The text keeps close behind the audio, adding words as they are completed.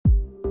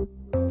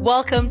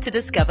Welcome to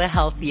Discover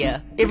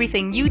Healthier.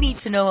 Everything you need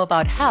to know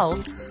about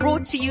health,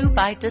 brought to you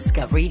by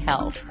Discovery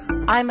Health.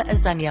 I'm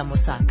Azania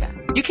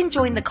Musaka. You can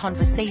join the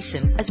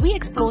conversation as we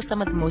explore some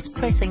of the most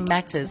pressing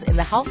matters in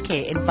the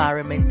healthcare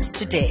environment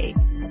today.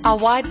 Our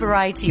wide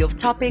variety of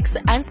topics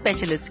and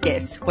specialist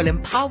guests will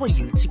empower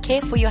you to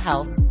care for your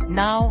health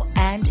now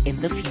and in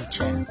the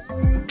future.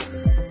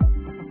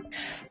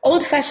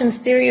 Old-fashioned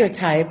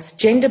stereotypes,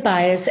 gender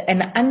bias,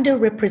 and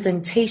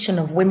underrepresentation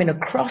of women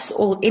across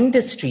all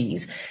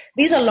industries,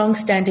 these are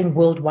long-standing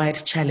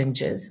worldwide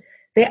challenges.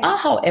 There are,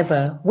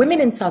 however,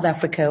 women in South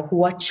Africa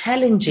who are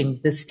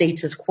challenging the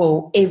status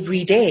quo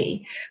every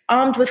day.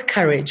 Armed with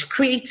courage,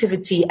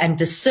 creativity, and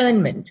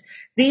discernment,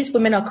 these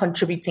women are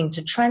contributing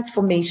to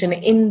transformation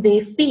in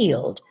their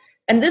field.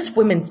 And this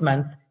Women's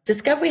Month,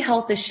 Discovery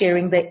Health is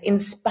sharing the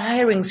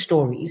inspiring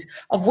stories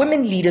of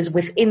women leaders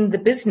within the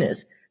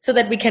business, so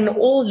that we can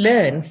all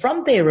learn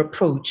from their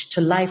approach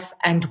to life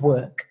and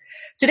work.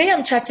 Today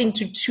I'm chatting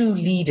to two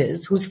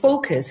leaders whose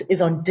focus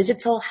is on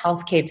digital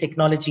healthcare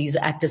technologies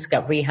at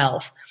Discovery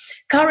Health.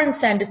 Karen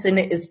Sanderson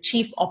is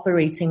Chief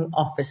Operating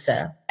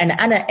Officer and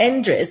Anna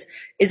Endres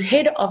is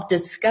Head of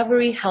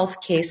Discovery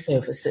Healthcare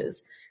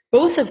Services.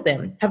 Both of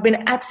them have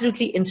been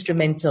absolutely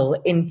instrumental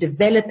in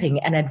developing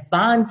and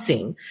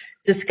advancing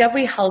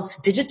Discovery Health's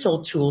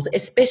digital tools,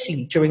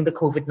 especially during the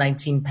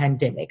COVID-19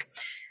 pandemic.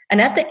 And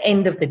at the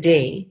end of the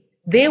day,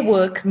 their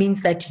work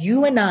means that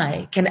you and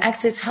I can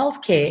access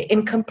healthcare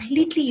in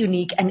completely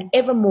unique and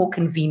ever more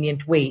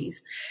convenient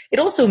ways. It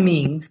also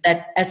means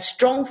that as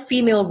strong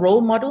female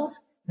role models,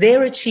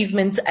 their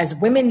achievements as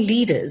women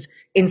leaders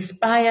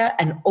inspire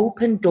and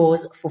open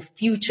doors for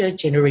future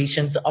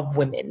generations of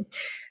women.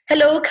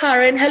 Hello,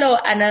 Karen. Hello,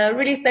 Anna.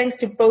 Really thanks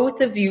to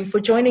both of you for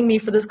joining me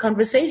for this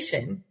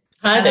conversation.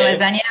 Hi there. Hello,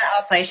 Azania.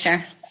 Our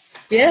pleasure.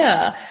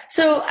 Yeah.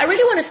 So I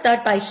really want to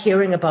start by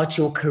hearing about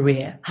your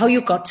career, how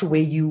you got to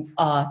where you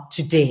are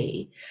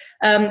today.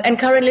 And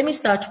Karen, let me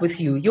start with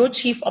you. You're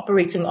Chief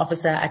Operating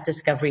Officer at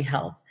Discovery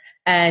Health,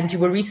 and you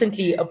were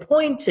recently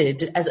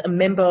appointed as a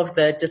member of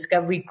the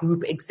Discovery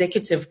Group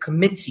Executive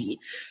Committee.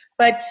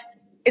 But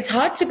it's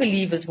hard to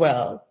believe as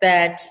well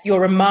that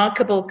your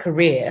remarkable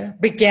career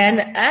began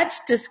at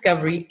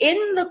Discovery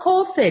in the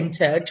call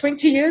center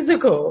 20 years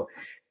ago.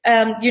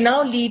 You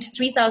now lead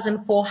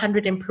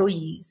 3,400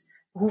 employees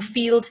who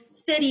field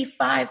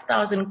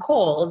 35,000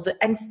 calls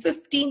and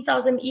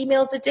 15,000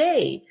 emails a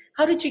day.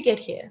 How did you get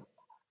here?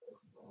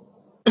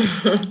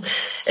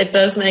 It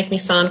does make me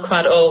sound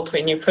quite old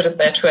when you put it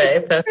that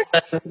way, but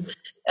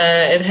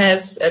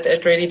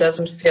it really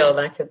doesn't feel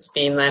like it's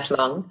been that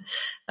long.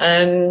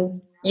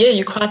 Yeah,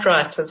 you're quite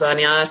right,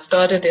 Azania. I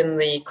started in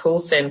the call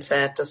center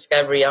at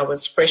Discovery. I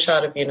was fresh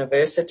out of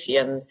university,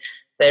 and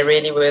they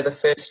really were the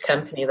first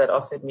company that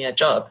offered me a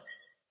job.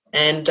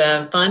 And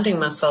finding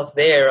myself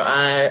there,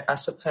 I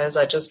suppose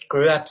I just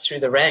grew up through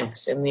the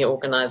ranks in the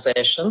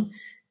organization,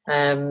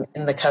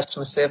 in the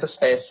customer service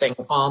facing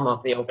arm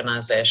of the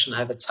organization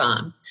over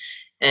time.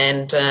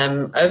 And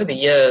over the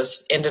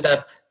years, ended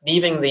up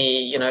leaving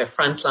the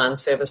frontline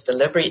service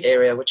delivery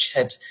area, which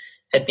had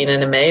been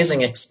an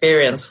amazing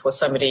experience for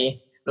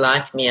somebody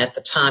like me at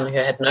the time who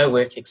had no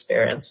work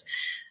experience,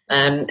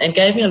 and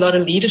gave me a lot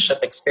of leadership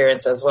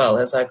experience as well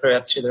as I grew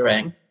up through the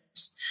ranks.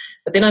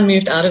 But then I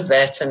moved out of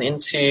that and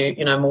into,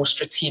 more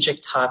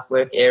strategic type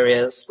work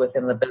areas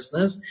within the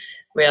business,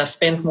 where I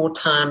spent more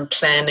time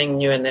planning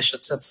new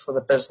initiatives for the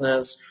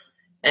business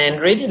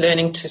and really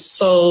learning to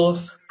solve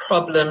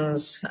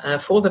problems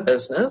for the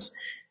business,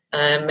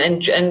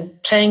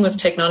 and playing with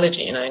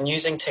technology, and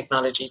using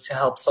technology to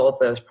help solve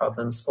those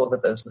problems for the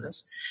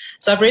business.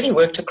 So I've really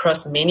worked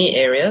across many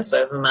areas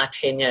over my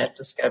tenure at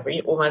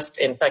Discovery, almost,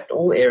 in fact,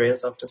 all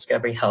areas of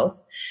Discovery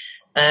Health.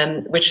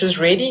 Which has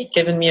really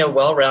given me a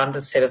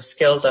well-rounded set of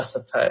skills, I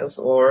suppose,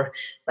 or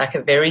like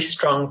a very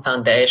strong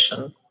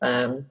foundation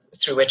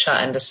through which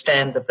I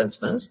understand the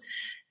business.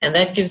 And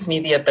that gives me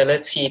the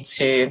ability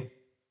to,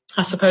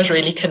 I suppose,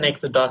 really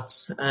connect the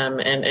dots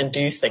and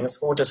do things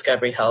for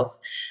Discovery Health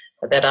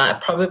that I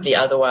probably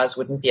otherwise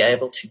wouldn't be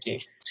able to do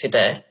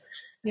today.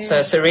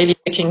 Yeah. So really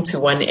sticking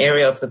to one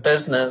area of the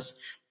business,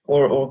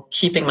 or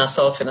keeping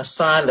myself in a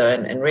silo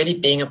and really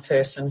being a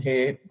person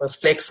who was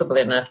flexible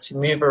enough to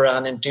move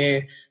around and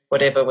do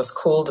whatever was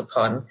called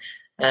upon,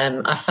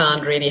 I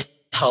found really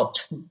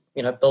helped,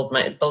 build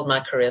my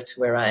career to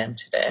where I am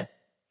today.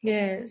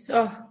 Yes.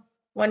 Oh,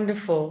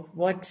 wonderful.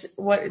 What,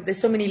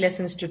 there's so many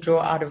lessons to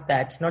draw out of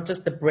that, not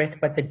just the breadth,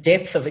 but the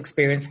depth of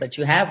experience that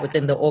you have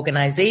within the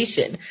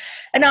organization.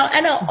 And now,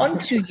 Anna, on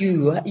to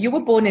you. You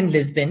were born in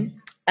Lisbon.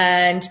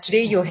 And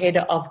today you're head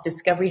of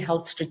Discovery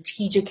Health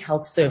Strategic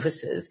Health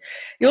Services.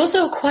 You're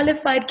also a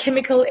qualified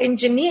chemical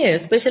engineer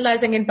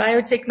specializing in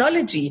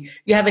biotechnology.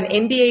 You have an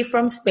MBA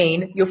from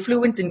Spain. You're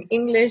fluent in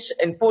English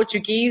and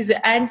Portuguese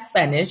and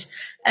Spanish.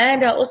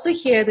 And I also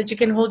hear that you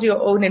can hold your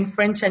own in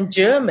French and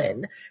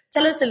German.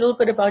 Tell us a little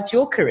bit about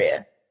your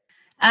career.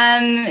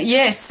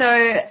 Yes, so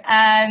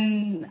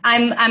I'm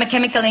a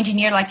chemical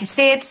engineer, like you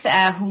said,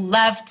 who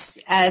loved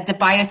the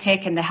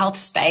biotech and the health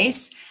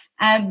space.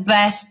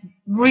 but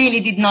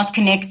really did not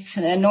connect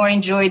nor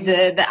enjoy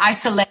the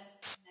isolation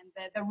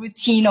and the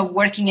routine of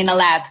working in a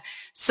lab.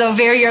 So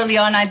very early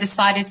on, I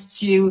decided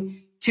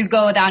to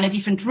go down a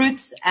different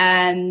route,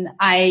 and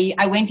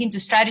I went into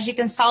strategy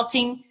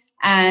consulting,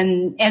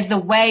 and as the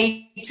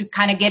way to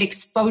kind of get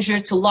exposure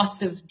to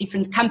lots of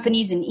different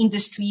companies and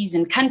industries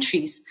and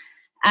countries,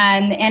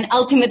 and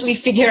ultimately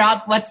figure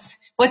out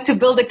what to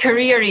build a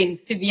career in,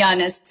 to be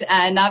honest,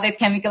 now that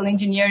chemical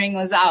engineering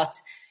was out.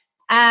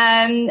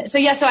 So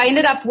I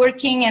ended up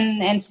working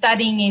and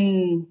studying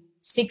in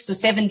 6 or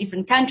 7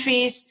 different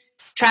countries,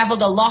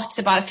 traveled a lot,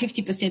 about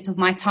 50% of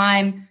my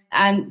time.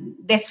 And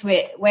that's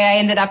where I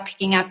ended up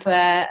picking up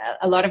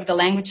a lot of the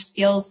language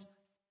skills.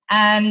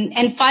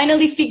 And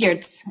finally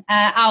figured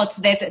out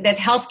that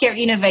healthcare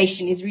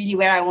innovation is really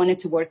where I wanted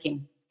to work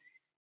in.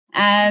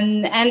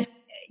 And,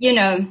 you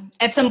know,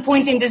 at some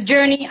point in this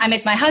journey, I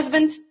met my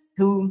husband,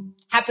 who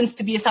happens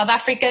to be a South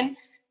African.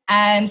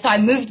 And so I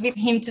moved with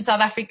him to South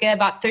Africa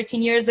about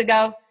 13 years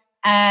ago.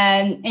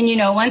 And you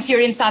know, once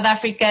you're in South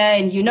Africa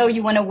and you know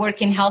you want to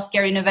work in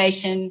healthcare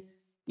innovation,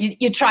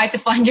 you try to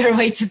find your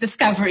way to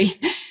discovery.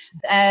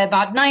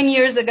 About 9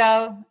 years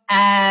ago.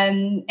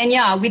 And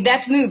yeah, with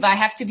that move, I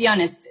have to be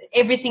honest,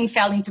 everything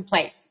fell into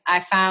place. I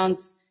found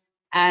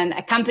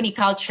a company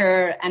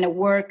culture and a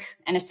work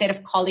and a set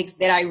of colleagues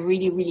that I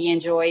really, really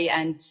enjoy.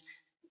 And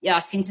yeah,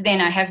 since then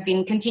I have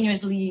been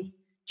continuously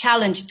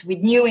challenged with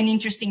new and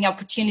interesting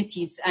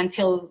opportunities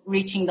until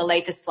reaching the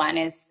latest one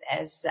as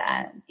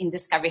in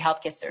Discovery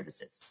Healthcare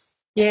Services.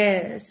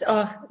 Yes.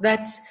 Oh,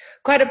 that's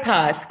quite a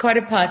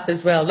path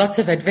as well. Lots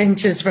of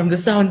adventures from the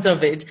sounds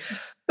of it.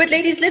 But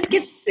ladies, let's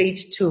get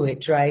straight to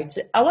it, right?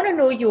 I want to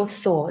know your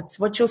thoughts,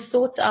 what your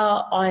thoughts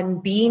are on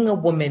being a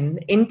woman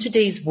in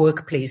today's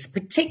workplace,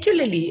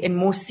 particularly in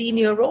more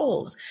senior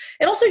roles,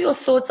 and also your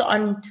thoughts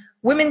on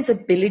women's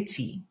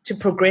ability to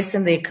progress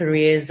in their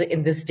careers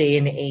in this day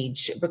and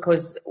age,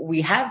 because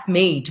we have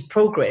made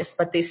progress,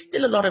 but there's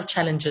still a lot of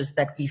challenges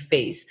that we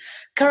face.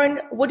 Karen,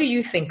 what do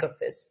you think of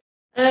this?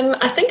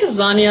 I think,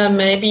 Azania,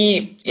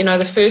 maybe, you know,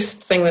 the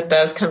first thing that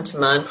does come to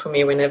mind for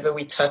me whenever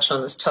we touch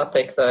on this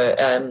topic,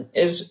 though,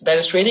 is that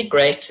it's really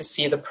great to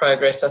see the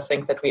progress I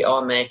think that we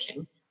are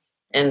making,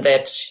 and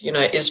that, you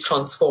know, is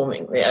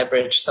transforming the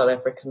average South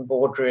African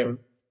boardroom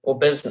or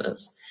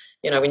business.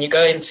 You know, when you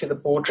go into the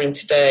boardroom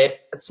today,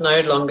 it's no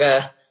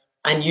longer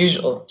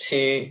unusual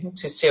to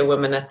see a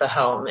woman at the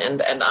helm,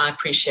 and I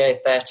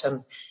appreciate that,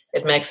 and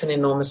it makes an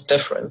enormous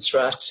difference,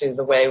 right, to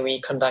the way we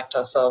conduct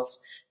ourselves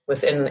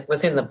within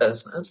the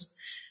business.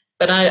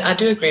 But I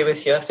do agree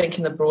with you. I think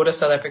in the broader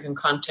South African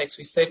context,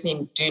 we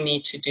certainly do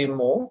need to do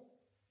more.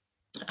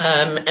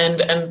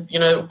 And you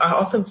know, I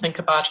often think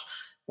about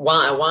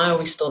why are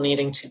we still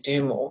needing to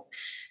do more?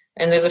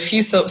 And there's a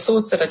few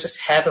thoughts that I just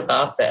have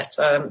about that.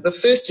 The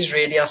first is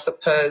really, I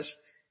suppose,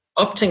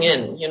 opting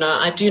in. You know,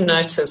 I do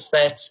notice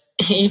that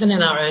even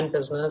in our own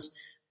business,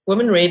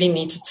 women really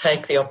need to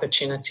take the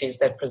opportunities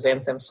that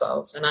present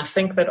themselves. And I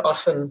think that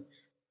often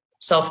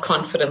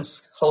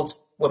self-confidence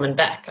holds women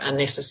back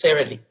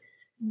unnecessarily.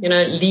 You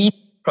know, lead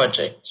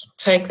project,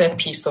 take that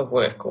piece of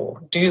work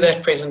or do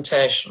that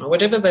presentation or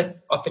whatever the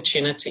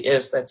opportunity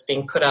is that's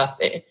being put out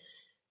there.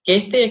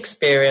 Get the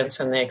experience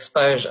and the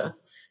exposure,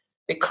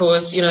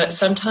 because, you know,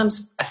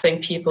 sometimes I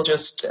think people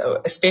just,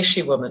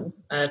 especially women,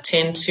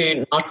 tend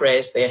to not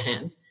raise their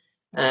hand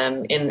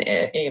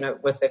you know,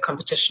 with the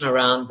competition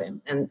around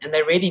them, and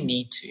they really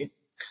need to.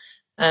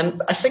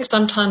 I think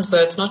sometimes,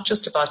 though, it's not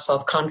just about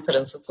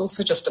self-confidence, it's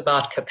also just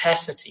about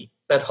capacity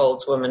that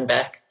holds women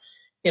back.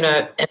 You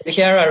know, and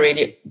here I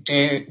really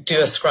do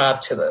ascribe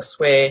to this,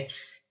 where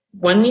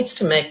one needs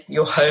to make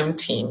your home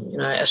team, you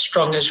know, as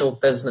strong as your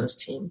business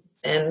team.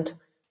 And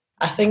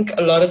I think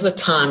a lot of the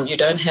time you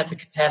don't have the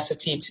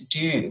capacity to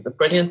do the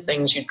brilliant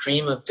things you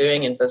dream of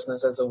doing in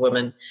business as a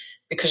woman,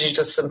 because you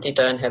just simply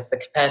don't have the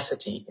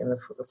capacity in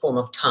the form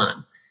of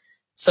time.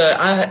 So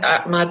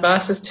my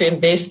advice is to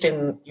invest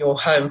in your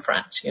home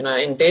front, you know,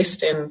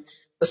 invest in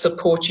the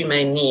support you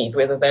may need,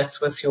 whether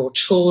that's with your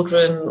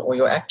children or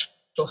your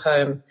actual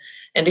home.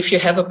 And if you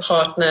have a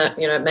partner,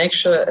 you know, make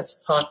sure it's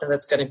a partner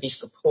that's going to be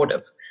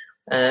supportive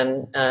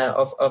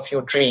of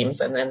your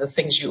dreams and then the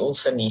things you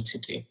also need to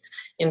do.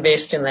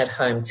 Invest in that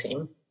home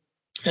team.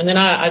 And then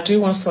I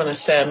do also want to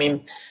say, I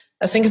mean,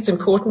 I think it's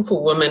important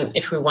for women,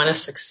 if we want to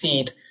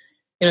succeed,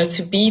 you know,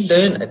 to be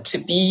learned, to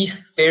be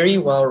very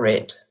well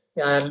read.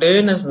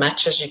 Learn as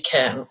much as you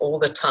can all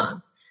the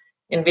time.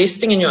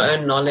 Investing in your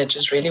own knowledge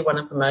is really one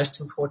of the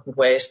most important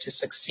ways to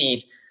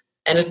succeed.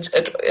 And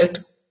it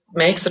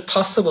makes it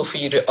possible for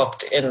you to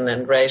opt in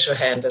and raise your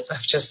hand, as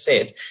I've just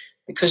said,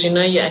 because you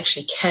know you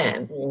actually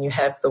can, and you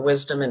have the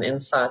wisdom and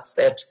insights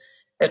that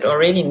are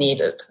really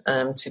needed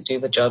to do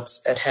the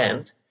jobs at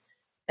hand.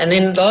 And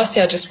then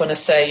lastly, I just want to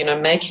say, you know,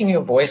 making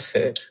your voice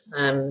heard.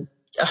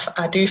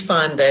 I do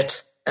find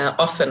that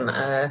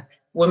often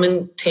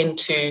women tend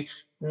to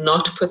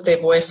not put their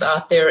voice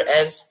out there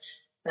as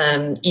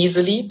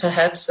easily,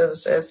 perhaps,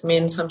 as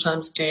men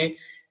sometimes do.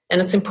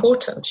 And it's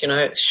important,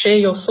 share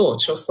your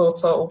thoughts. Your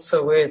thoughts are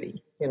also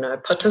worthy.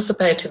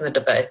 Participate in the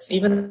debates,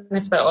 even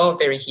if they are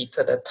very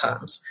heated at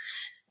times.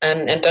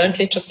 And don't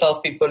let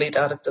yourself be bullied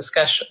out of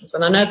discussions.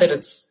 And I know that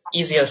it's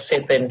easier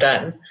said than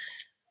done,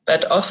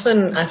 but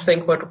often I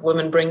think what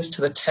women brings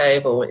to the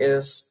table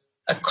is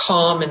a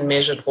calm and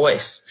measured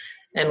voice.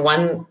 And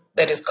one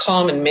that is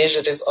calm and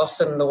measured is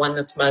often the one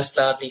that's most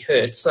loudly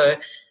heard. So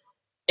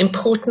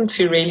important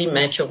to really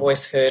make your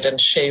voice heard and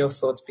share your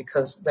thoughts,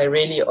 because they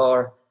really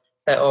are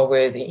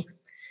worthy.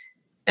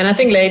 And I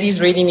think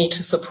ladies really need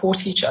to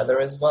support each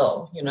other as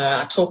well.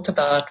 I talked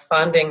about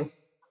finding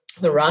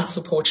the right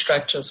support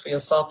structures for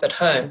yourself at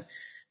home,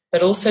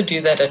 but also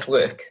do that at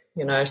work.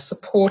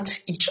 Support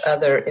each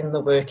other in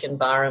the work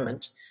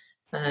environment.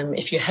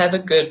 If you have a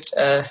good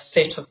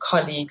set of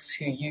colleagues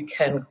who you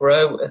can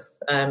grow with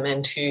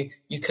and who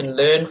you can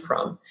learn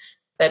from,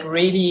 that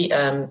really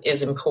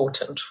is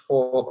important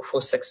for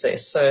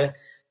success. So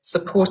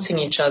supporting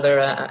each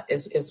other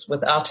is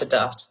without a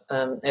doubt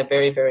a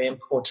very, very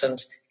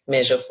important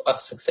measure of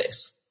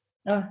success.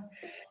 Oh,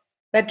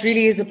 that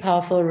really is a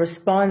powerful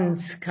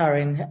response,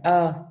 Karen.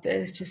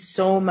 There's just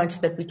so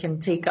much that we can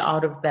take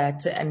out of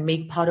that and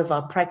make part of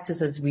our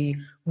practice as we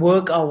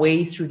work our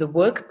way through the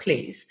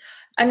workplace.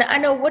 And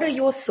Anna, what are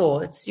your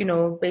thoughts,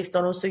 based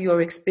on also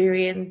your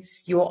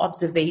experience, your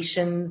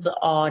observations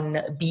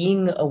on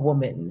being a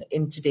woman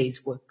in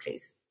today's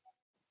workplace?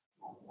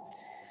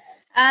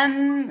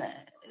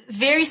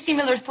 Very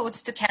similar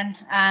thoughts to Karen,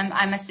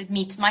 I must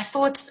admit. My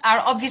thoughts are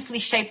obviously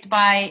shaped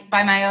by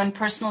my own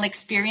personal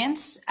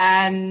experience,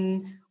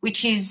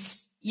 which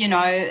is,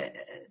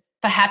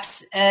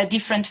 perhaps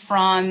different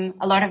from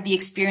a lot of the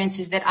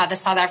experiences that other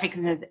South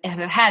Africans have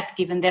had,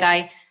 given that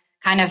I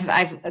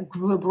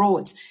grew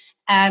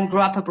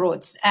up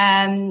abroad.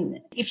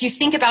 If you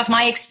think about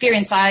my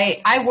experience,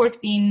 I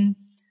worked in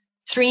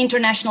 3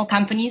 international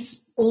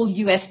companies, all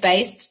US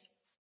based.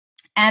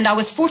 And I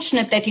was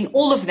fortunate that in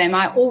all of them,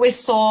 I always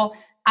saw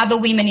other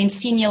women in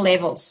senior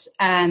levels.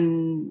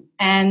 And,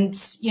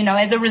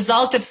 as a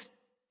result of,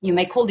 you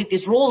may call it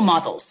these role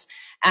models,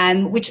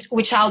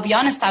 which I'll be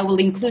honest, I will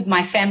include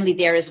my family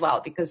there as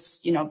well,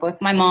 because,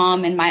 both my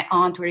mom and my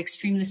aunt were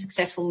extremely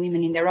successful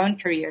women in their own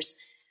careers.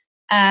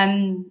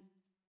 I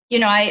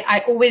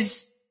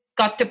always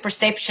got the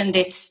perception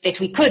that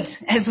we could,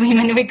 as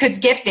women, we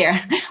could get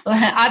there.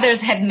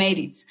 Others had made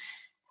it.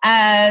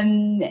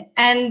 And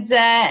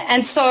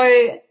so,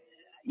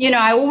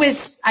 I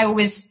always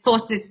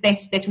thought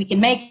that we can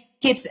make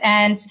it,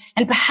 and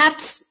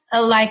perhaps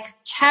like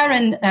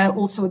Karen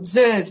also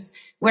observed,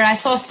 where I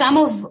saw some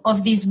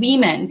of these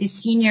women, these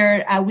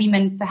senior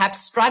women, perhaps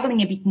struggling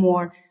a bit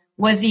more,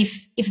 was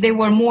if they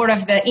were more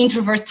of the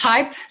introvert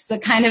type, so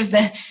kind of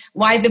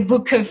why the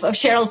book of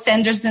Sheryl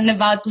Sanderson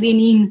about Lean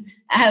In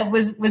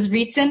was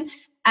written,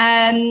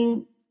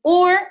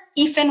 or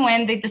if and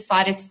when they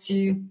decided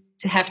to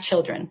have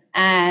children.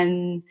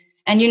 And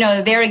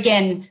there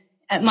again,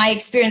 my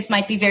experience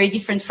might be very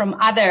different from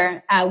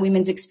other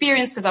women's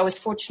experience, because I was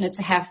fortunate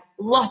to have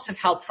lots of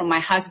help from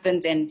my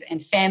husband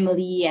and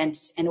family and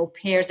au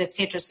pairs,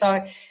 etc.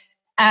 So,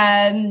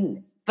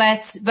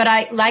 but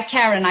I, like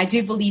Karen, I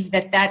do believe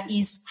that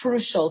is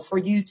crucial for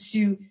you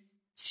to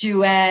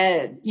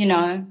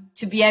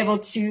be able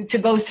to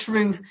go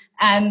through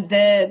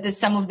the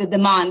some of the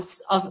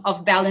demands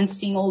of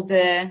balancing all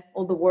the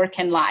work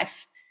and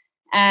life.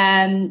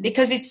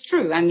 Because it's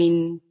true. I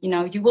mean,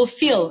 you will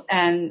feel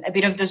a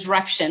bit of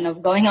disruption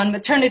of going on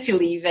maternity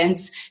leave and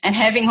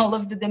having all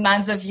of the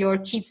demands of your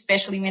kids,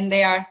 especially when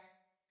they are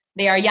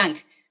young.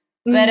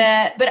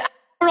 Mm. But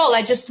overall,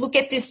 I just look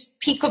at this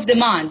peak of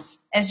demands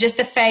as just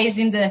a phase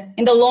in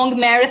the long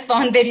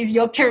marathon that is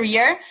your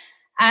career.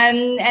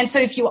 And so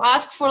if you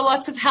ask for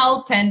lots of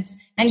help and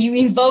you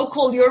invoke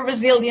all your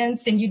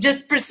resilience and you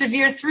just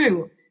persevere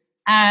through,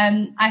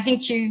 I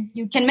think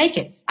you can make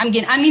it.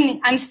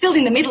 I'm still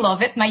in the middle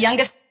of it. My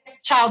youngest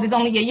child is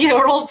only a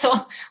year old,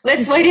 so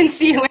let's wait and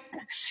see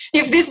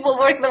if this will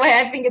work the way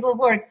I think it will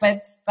work.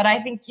 But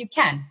I think you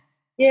can.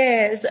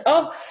 Yes.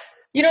 Oh,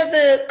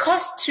 the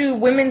cost to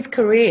women's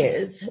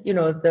careers,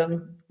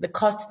 the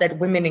cost that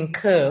women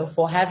incur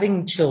for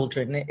having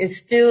children is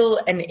still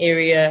an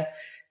area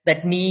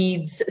that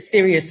needs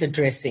serious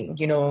addressing.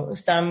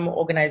 Some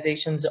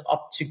organizations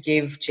opt to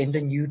give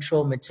gender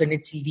neutral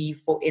maternity leave,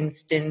 for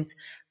instance,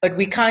 but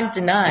we can't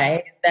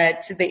deny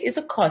that there is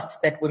a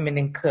cost that women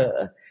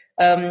incur.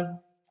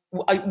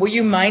 Were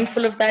you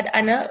mindful of that,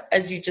 Anna,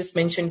 as you just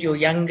mentioned your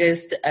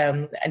youngest,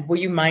 and were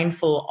you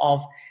mindful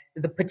of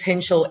the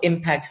potential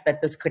impacts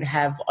that this could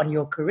have on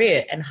your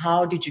career, and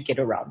how did you get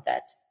around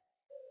that?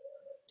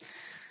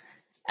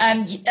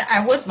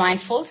 I was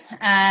mindful,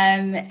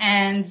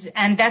 and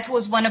that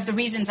was one of the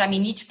reasons. I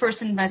mean, each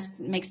person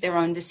makes their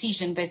own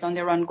decision based on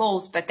their own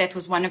goals, but that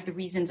was one of the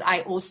reasons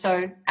I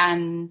also,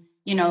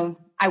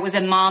 I was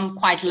a mom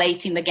quite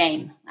late in the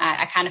game.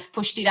 I kind of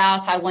pushed it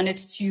out. I wanted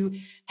to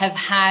have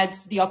had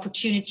the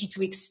opportunity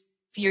to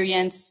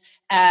experience,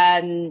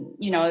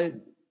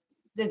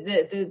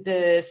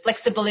 the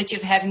flexibility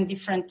of having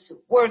different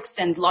works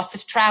and lots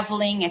of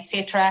traveling,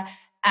 etc.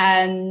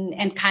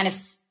 and kind of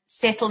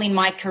settle in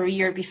my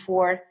career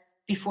before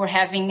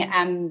having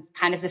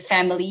kind of the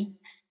family.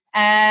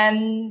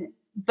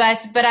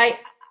 But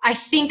I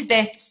think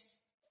that,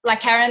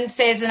 like Karen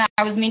says, and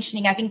I was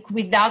mentioning, I think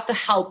without the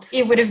help,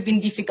 it would have been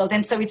difficult.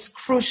 And so it's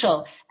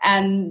crucial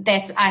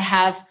that I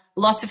have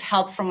lots of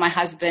help from my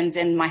husband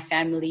and my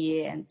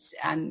family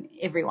and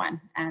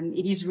everyone.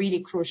 It is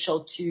really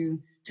crucial to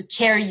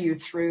carry you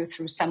through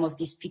some of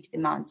these peak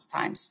demand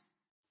times.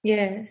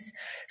 Yes.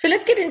 So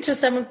let's get into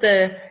some of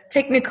the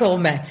technical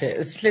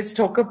matters. Let's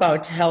talk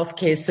about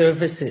healthcare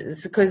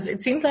services, because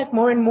it seems like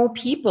more and more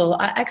people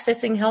are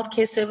accessing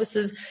healthcare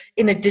services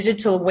in a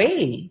digital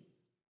way.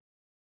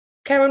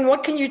 Karen,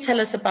 what can you tell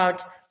us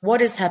about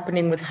what is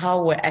happening with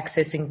how we're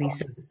accessing these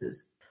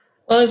services?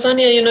 Well,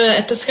 Zania,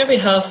 at Discovery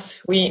Health,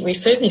 we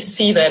certainly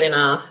see that in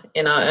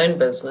our own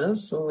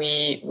business.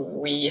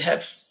 We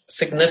have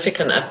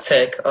significant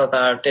uptake of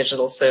our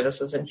digital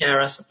services, and here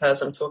I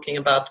suppose I'm talking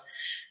about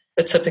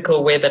the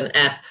typical web and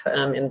app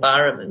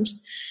environment.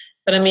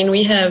 But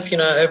we have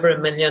over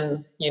 1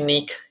 million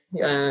unique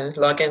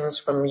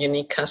logins from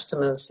unique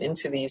customers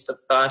into these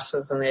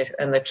devices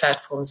and their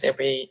platforms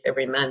every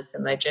month,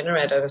 and they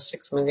generate over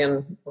 6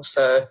 million or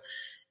so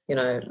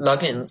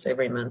logins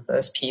every month,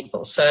 those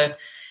people. So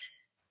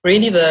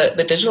really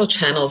the digital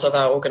channels of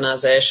our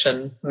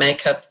organization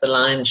make up the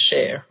lion's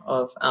share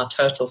of our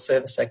total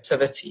service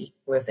activity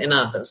within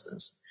our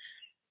business.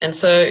 And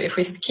so if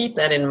we keep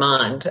that in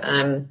mind,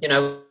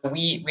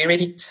 we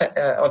really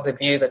of the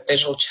view that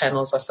digital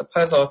channels, I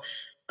suppose, are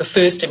the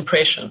first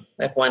impression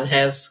that one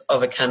has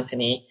of a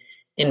company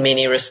in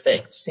many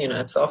respects.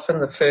 It's often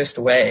the first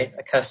way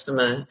a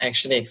customer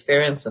actually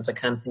experiences a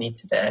company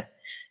today.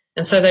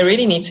 And so they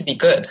really need to be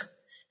good.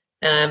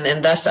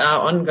 And thus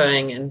our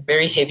ongoing and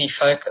very heavy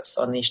focus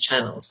on these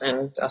channels,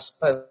 and I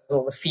suppose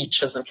all the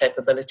features and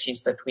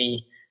capabilities that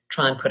we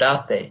try and put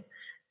out there.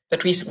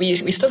 But we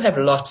still have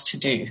lots to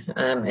do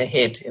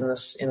ahead in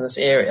this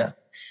area.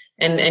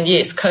 And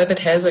yes, COVID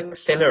has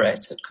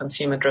accelerated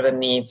consumer-driven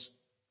needs,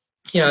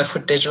 for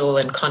digital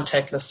and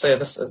contactless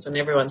services, and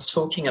everyone's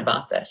talking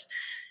about that.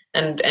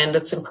 And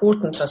it's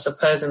important, I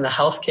suppose, in the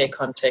healthcare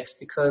context,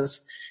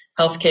 because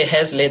healthcare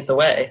has led the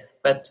way,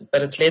 but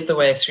it's led the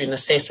way through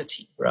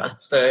necessity,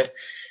 right? So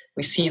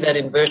we see that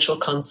in virtual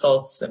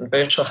consults and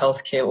virtual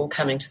healthcare all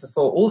coming to the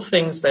fore, all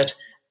things that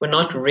were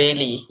not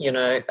really,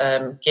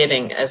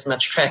 getting as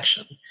much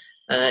traction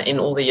in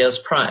all the years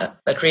prior.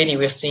 But really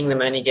we're seeing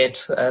them only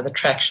get the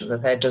traction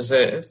that they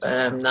deserve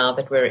now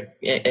that we're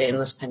in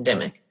this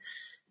pandemic.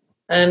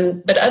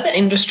 But other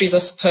industries, I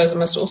suppose I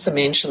must also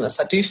mention this.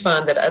 I do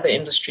find that other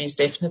industries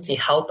definitely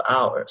help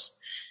ours.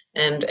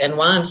 And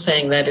why I'm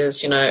saying that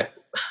is,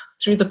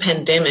 through the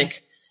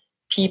pandemic,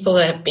 people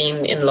have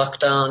been in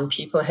lockdown,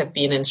 people have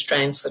been in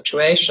strange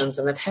situations,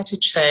 and they've had to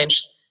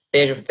change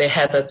their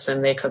habits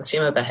and their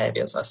consumer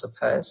behaviors, I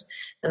suppose.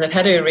 And they've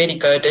had to really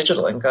go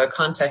digital and go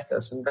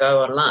contactless and go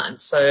online.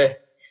 So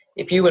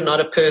if you were not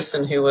a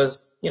person who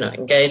was,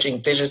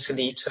 engaging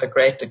digitally to a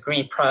great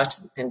degree prior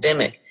to the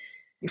pandemic,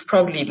 you've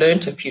probably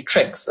learned a few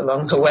tricks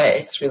along the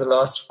way through the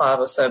last 5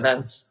 or so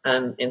months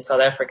in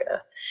South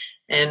Africa.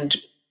 And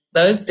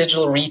those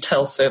digital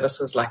retail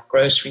services like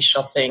grocery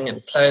shopping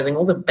and clothing,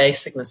 all the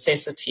basic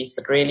necessities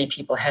that really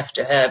people have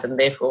to have, and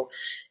therefore,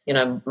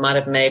 might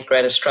have made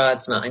greater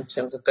strides now in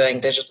terms of going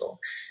digital,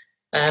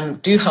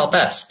 do help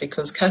us,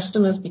 because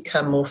customers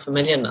become more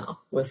familiar now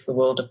with the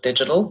world of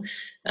digital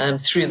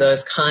through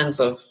those kinds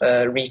of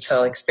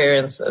retail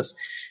experiences.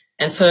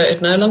 And so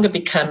it no longer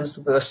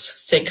becomes this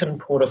second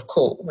port of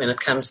call when it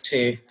comes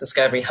to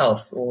Discovery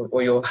Health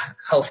or your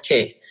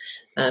healthcare.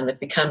 It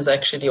becomes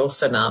actually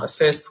also now a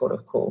first port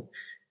of call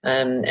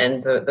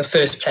and the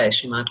first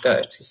place you might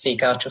go to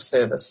seek out your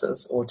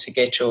services or to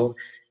get your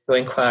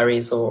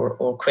inquiries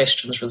or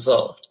questions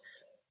resolved.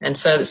 And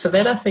so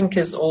that I think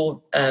is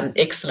all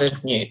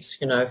excellent news,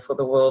 for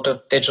the world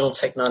of digital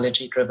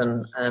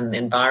technology-driven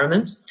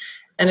environments.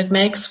 And it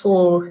makes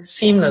for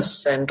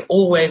seamless and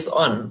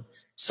always-on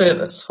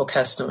service for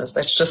customers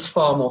that's just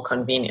far more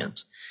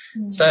convenient.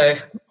 Mm. So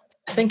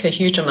I think a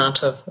huge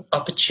amount of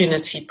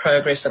opportunity,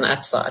 progress, and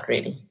upside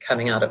really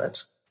coming out of it.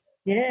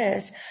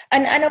 Yes.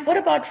 And what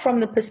about from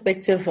the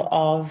perspective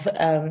of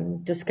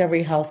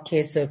Discovery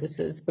Healthcare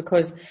Services?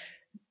 Because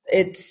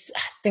I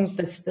think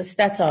the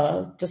stats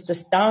are just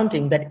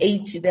astounding that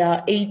there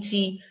are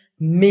 80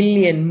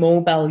 million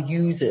mobile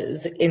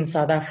users in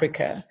South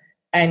Africa,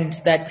 and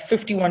that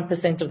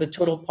 51% of the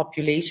total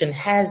population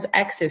has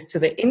access to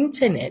the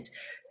internet.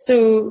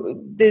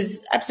 So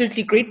there's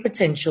absolutely great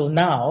potential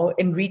now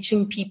in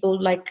reaching people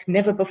like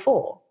never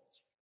before.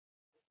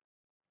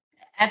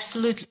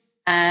 Absolutely.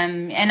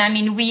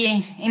 And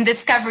we in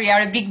Discovery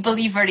are a big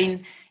believer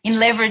in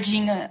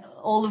leveraging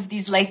all of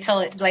these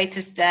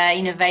latest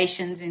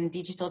innovations in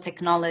digital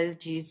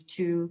technologies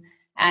to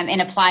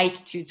and apply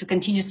it to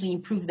continuously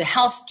improve the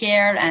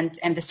healthcare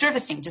and the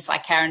servicing, just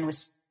like Karen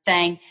was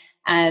saying,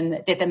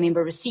 that the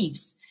member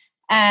receives.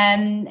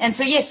 And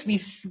so yes,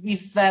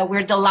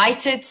 we're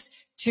delighted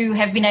to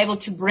have been able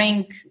to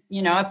bring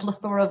a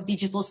plethora of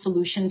digital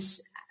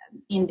solutions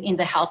in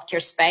the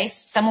healthcare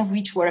space, some of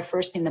which were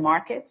first in the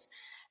market.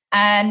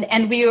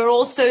 And we are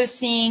also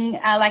seeing,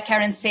 like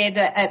Karen said,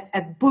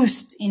 a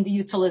boost in the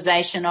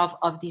utilization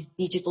of these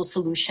digital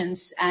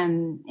solutions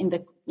in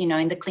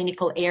the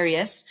clinical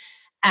areas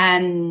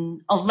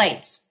of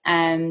late.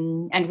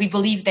 And we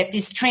believe that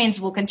these trends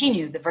will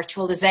continue. The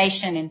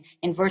virtualization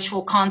and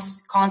virtual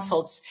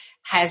consults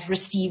has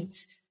received,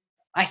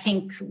 I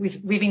think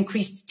we've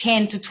increased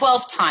 10 to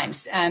 12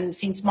 times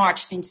since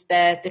March, since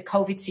the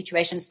COVID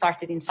situation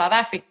started in South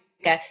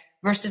Africa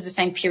versus the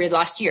same period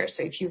last year.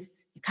 So if you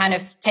kind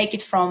of take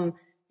it from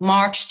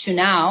March to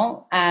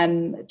now,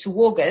 to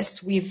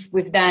August,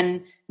 we've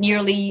done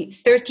nearly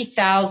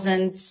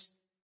 30,000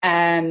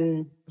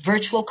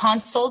 virtual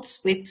consults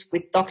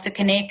with Dr.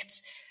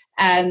 Connect.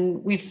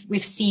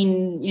 We've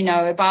seen,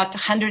 about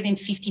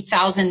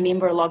 150,000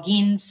 member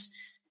logins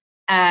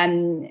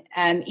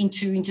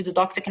into the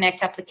Dr.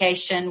 Connect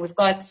application. We've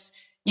got,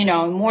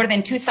 more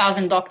than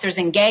 2,000 doctors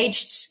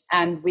engaged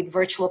with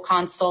virtual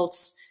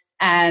consults.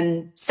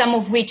 Some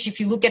of which, if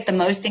you look at the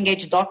most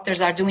engaged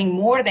doctors, are doing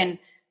more than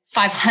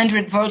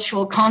 500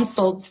 virtual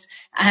consults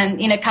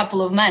in a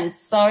couple of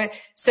months. So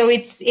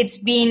it's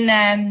been,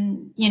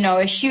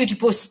 a huge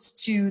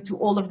boost to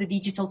all of the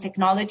digital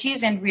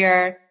technologies, and we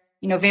are,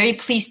 very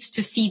pleased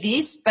to see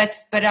this,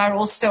 but are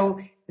also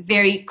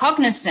very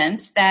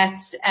cognizant that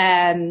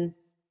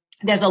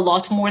there's a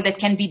lot more that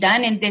can be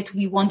done, and that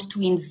we want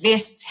to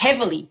invest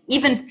heavily,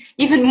 even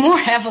more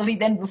heavily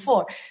than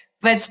before,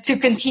 but to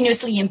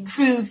continuously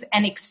improve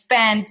and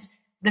expand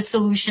the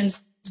solutions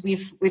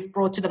we've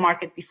brought to the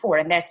market before.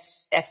 And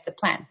that's the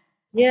plan.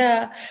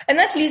 Yeah. And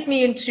that leads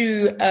me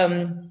into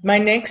my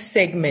next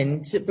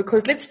segment,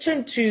 because let's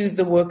turn to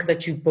the work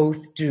that you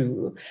both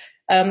do.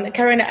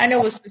 Karen, Anna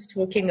was just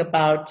talking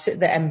about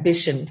the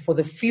ambition for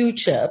the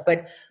future,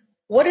 but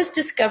what is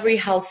Discovery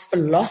Health's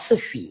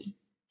philosophy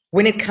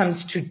when it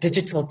comes to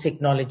digital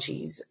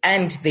technologies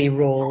and their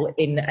role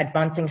in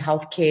advancing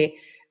healthcare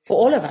for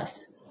all of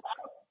us?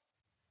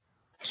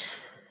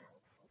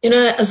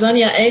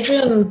 Azania,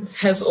 Adrian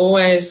has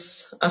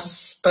always, I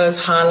suppose,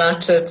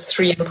 highlighted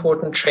three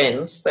important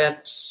trends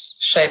that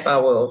shape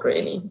our world,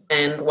 really.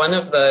 And one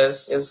of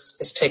those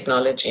is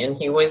technology. And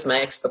he always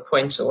makes the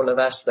point to all of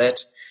us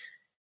that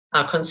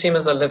our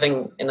consumers are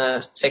living in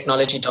a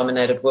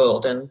technology-dominated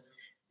world, and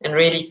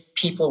really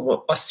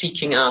people are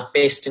seeking out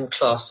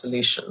best-in-class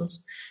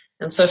solutions.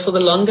 And so for the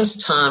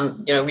longest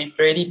time, we've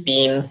really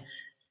been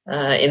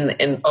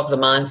of the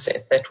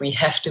mindset that we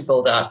have to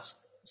build out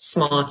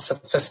smart,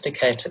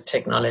 sophisticated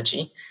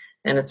technology,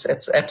 and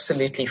it's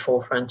absolutely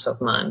forefront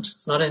of mind.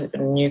 It's not a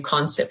new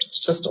concept.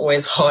 It's just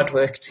always hard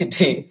work to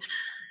do.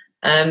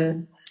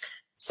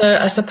 So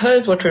I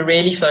suppose what we're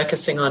really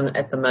focusing on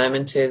at the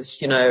moment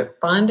is,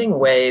 finding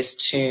ways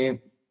to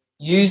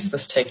use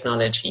this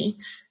technology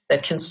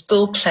that can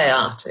still play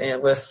out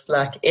with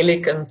like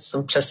elegant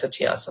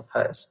simplicity, I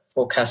suppose,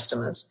 for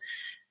customers.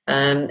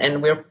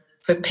 And we're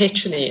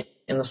perpetually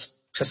in this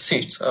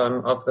pursuit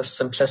of the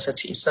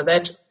simplicity, so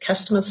that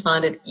customers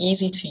find it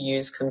easy to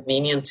use,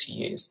 convenient to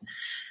use.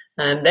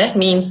 And that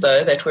means,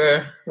 though, that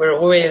we're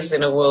always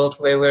in a world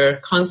where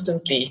we're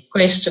constantly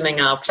questioning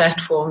our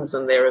platforms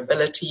and their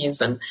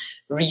abilities and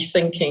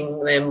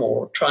rethinking them,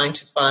 or trying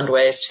to find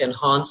ways to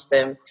enhance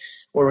them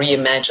or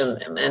reimagine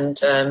them. And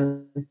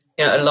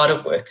a lot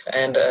of work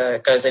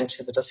goes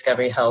into the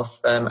Discovery Health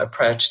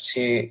approach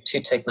to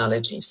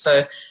technology.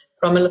 So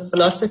from a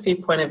philosophy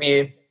point of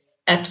view,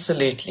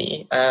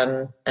 absolutely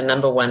a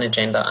number one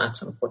agenda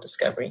item for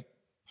Discovery.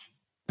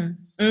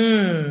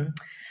 And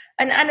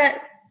Anna,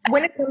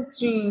 when it comes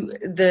to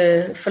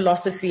the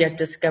philosophy at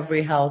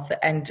Discovery Health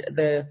and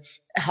the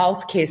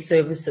healthcare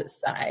services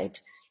side,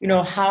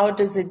 how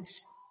does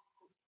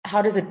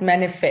it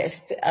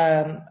manifest,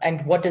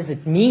 and what does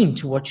it mean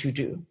to what you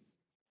do?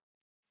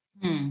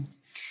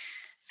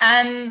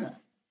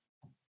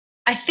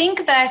 I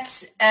think that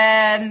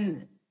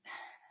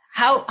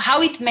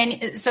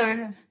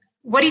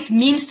what it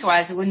means to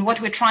us, and what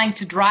we're trying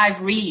to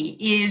drive really,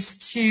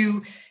 is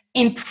to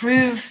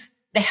improve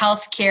the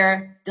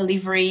healthcare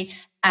delivery,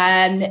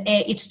 and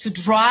it's to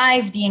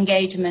drive the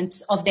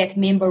engagement of that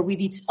member with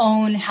its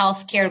own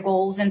healthcare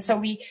goals. And so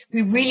we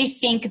really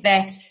think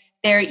that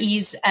there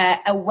is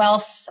a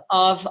wealth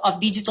of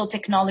digital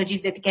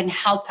technologies that can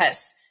help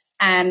us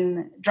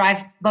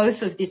drive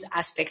both of these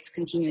aspects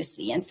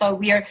continuously. And so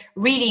we are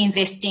really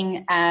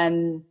investing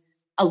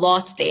a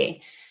lot there.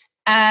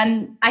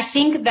 I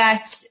think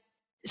that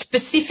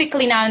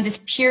specifically now in this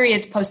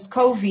period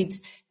post-COVID,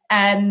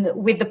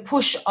 with the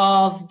push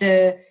of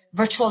the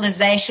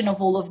virtualization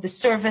of all of the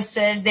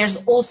services, there's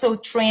also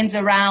trends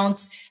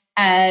around,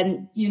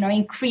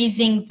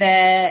 increasing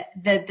the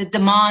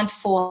demand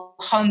for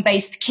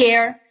home-based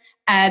care,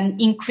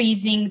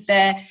 increasing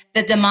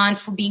the demand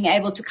for being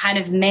able to kind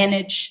of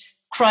manage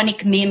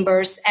chronic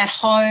members at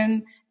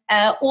home.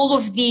 All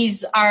of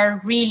these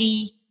are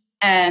really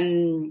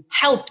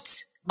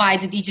helped by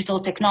the digital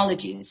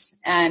technologies.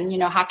 And,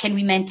 how can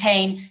we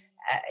maintain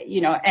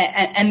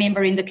a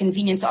member in the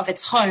convenience of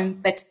its home,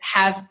 but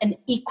have an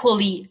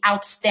equally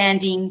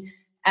outstanding,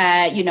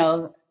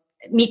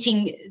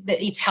 meeting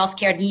its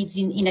healthcare needs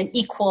in an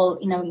equal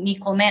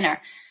manner.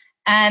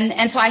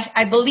 And so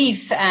I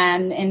believe,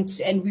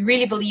 and we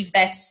really believe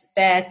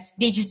that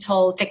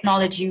digital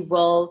technology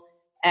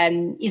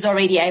is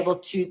already able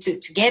to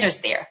get us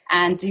there.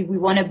 And we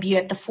want to be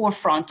at the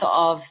forefront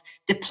of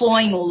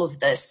deploying all of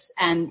this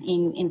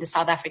in the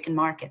South African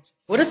market.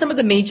 What are some of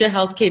the major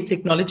healthcare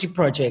technology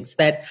projects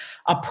that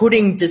are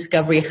putting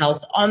Discovery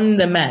Health on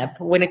the map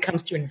when it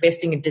comes to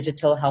investing in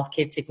digital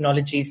healthcare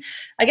technologies?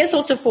 I guess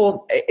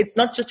also it's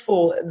not just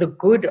for the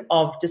good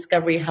of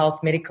Discovery Health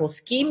medical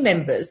scheme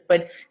members,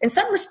 but in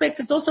some respects,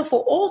 it's also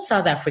for all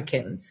South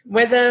Africans,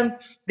 whether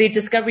they're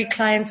Discovery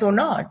clients or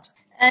not.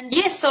 And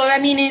yes, so I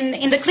mean,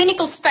 in the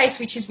clinical space,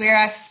 which is where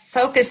I've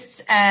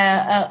focused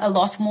a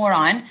lot more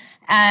on,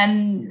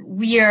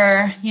 we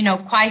are,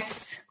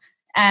 quite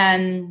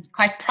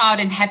proud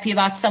and happy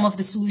about some of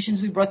the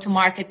solutions we brought to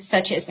market,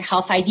 such as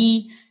Health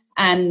ID,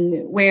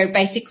 where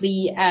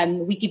basically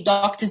we give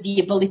doctors the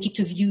ability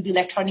to view the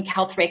electronic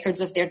health records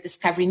of their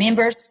Discovery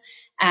members,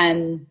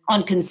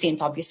 on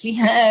consent, obviously.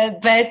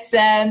 But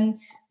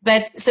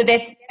so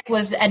that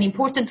was an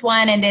important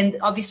one, and then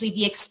obviously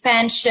the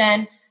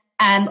expansion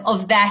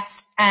of that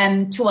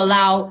to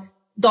allow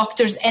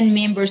doctors and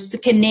members to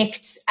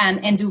connect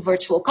and do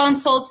virtual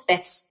consults.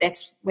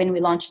 That's when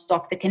we launched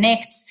Doctor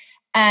Connect,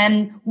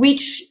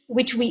 which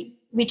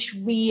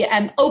we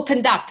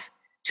opened up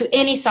to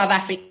any South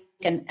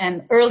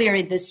African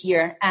earlier this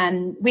year,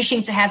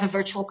 wishing to have a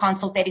virtual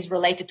consult that is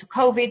related to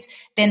COVID.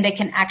 Then they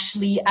can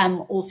actually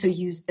also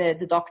use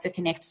the Doctor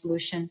Connect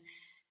solution.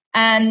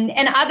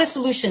 And other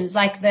solutions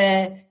like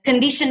the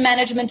condition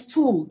management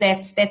tool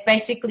that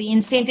basically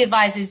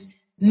incentivizes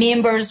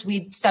members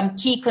with some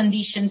key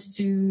conditions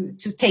to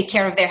take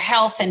care of their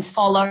health and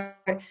follow,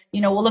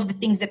 all of the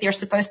things that they're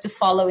supposed to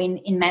follow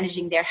in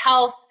managing their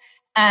health.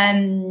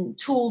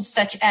 Tools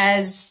such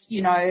as,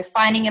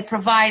 finding a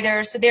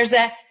provider. So there's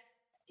a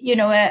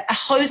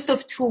host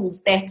of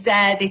tools that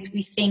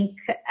we think,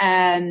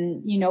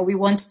 we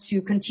want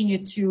to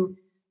continue to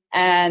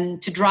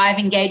drive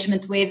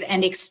engagement with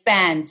and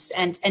expand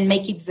and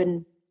make it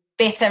even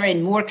better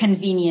and more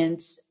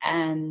convenient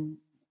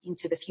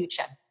into the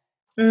future.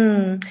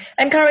 And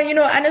Kara,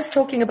 Anna's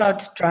talking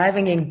about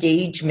driving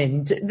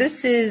engagement.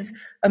 This is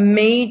a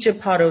major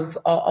part of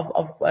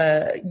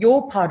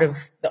your part of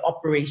the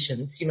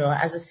operations.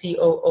 As a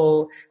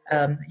COO,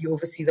 you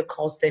oversee the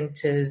call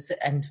centers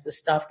and the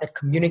staff that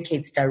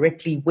communicates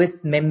directly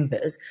with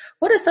members.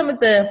 What are some of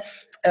the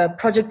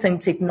projects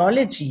and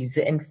technologies,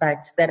 in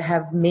fact, that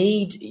have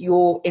made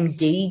your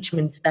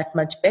engagements that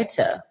much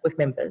better with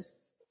members?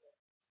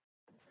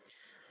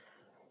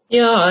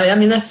 Yeah, I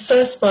mean, that's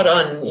so spot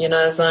on.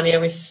 Zania,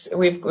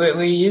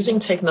 we're using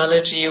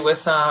technology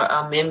with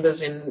our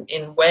members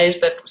in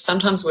ways that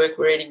sometimes work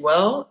really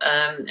well,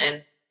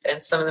 and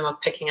some of them are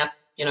picking up,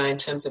 in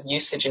terms of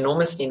usage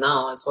enormously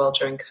now as well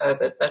during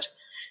COVID. But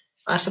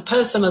I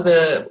suppose some of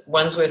the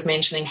ones worth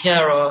mentioning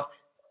here are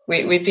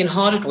we've been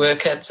hard at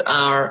work at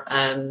our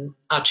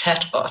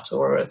chatbot,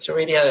 or it's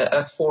already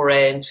a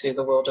foray into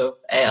the world of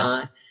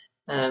AI.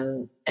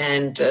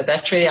 And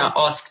that's really our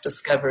Ask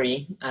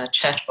Discovery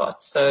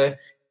chatbot. So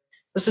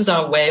this is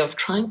our way of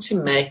trying to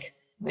make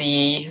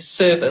the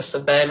service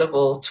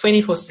available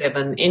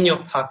 24/7 in your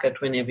pocket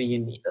whenever you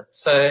need it.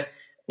 So,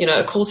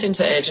 a call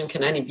center agent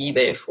can only be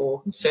there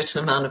for a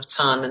certain amount of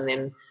time, and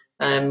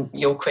then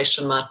your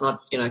question might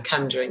not,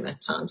 come during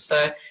that time.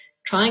 So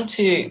trying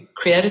to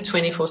create a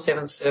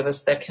 24/7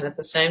 service that can at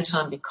the same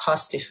time be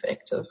cost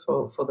effective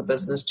for the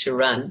business to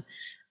run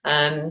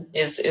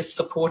is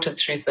supported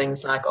through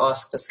things like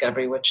Ask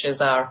Discovery, which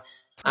is our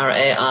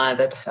AI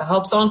that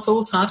helps answer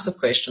all types of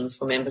questions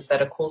for members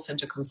that a call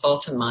center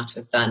consultant might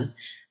have done.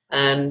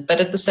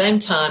 But at the same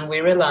time, we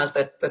realize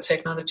that the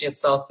technology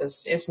itself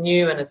is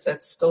new, and it's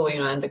still,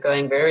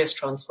 undergoing various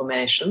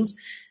transformations.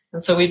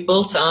 And so we've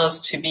built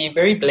ours to be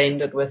very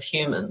blended with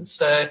humans.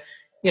 So,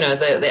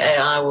 the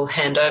AI will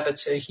hand over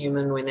to a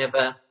human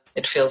whenever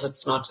it feels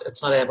it's not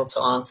able to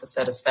answer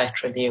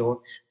satisfactorily,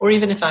 or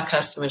even if our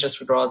customer just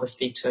would rather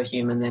speak to a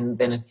human,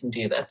 then it can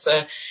do that.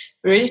 So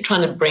we're really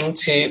trying to bring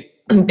to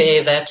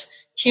bear that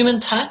human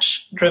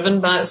touch,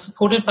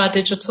 supported by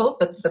digital,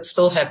 but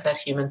still have that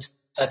human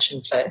touch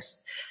in place.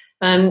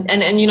 And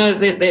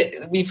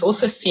we've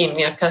also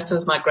seen,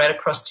 customers migrate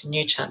across to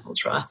new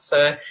channels, right?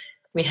 So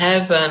we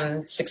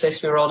have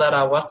successfully rolled out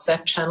our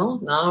WhatsApp channel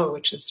now,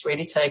 which is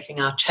really taking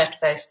our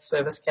chat-based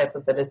service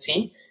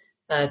capability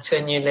to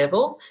a new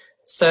level.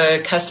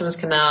 So customers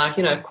can now,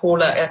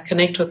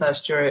 connect with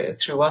us through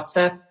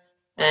WhatsApp.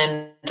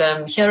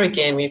 And here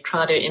again, we've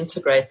tried to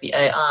integrate the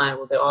AI,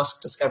 or the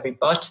Ask Discovery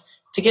bot,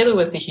 together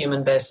with the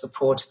human-based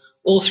support,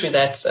 all through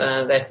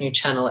that new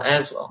channel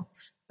as well.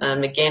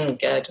 Again,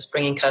 just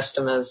bringing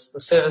customers the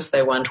service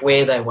they want,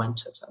 where they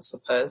want it, I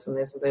suppose. And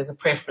there's a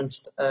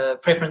preference.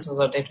 Preferences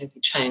are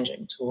definitely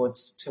changing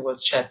towards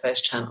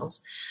chat-based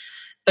channels.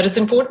 But it's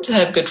important to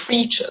have good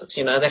features,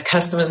 that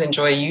customers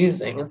enjoy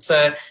using. And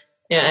so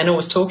Yeah, and I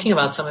was talking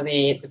about some of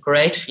the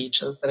great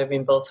features that have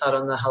been built out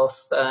on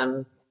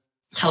the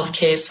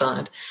healthcare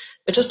side,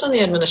 but just on the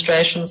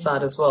administration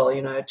side as well.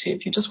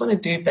 If you just want to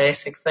do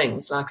basic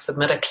things like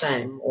submit a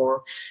claim,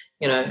 or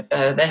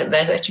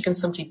that you can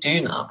simply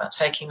do now by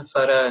taking a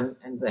photo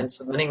and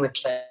submitting the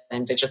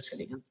claim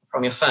digitally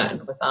from your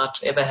phone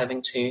without ever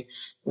having to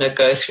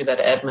go through that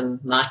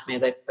admin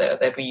nightmare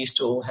that we used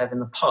to all have in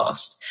the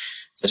past.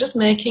 So just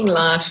making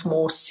life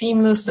more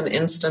seamless and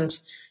instant.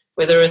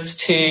 Whether it's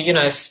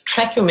to,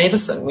 track your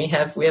medicine. We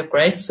have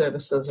great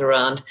services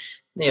around,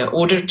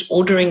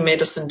 ordering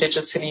medicine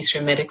digitally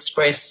through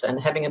MedExpress and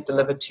having it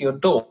delivered to your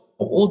door,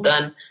 all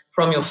done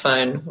from your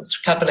phone with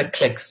a couple of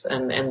clicks,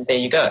 and there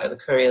you go. The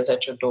courier's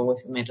at your door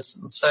with your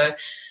medicine. So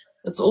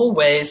it's all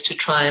ways to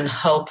try and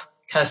help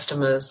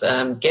customers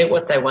get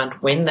what they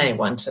want when they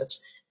want it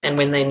and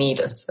when they need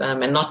it,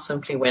 and not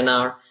simply when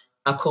our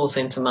call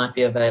center might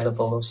be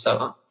available or so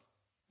on.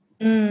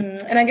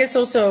 And I guess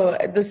also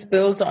this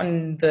builds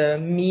on the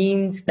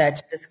means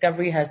that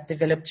Discovery has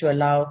developed to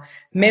allow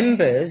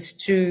members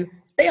to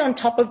stay on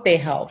top of their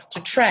health,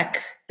 to track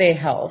their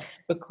health,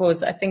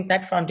 because I think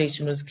that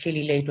foundation was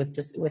clearly laid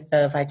with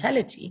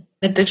Vitality.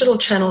 The digital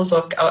channels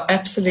are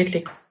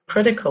absolutely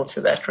critical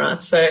to that,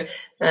 right? So,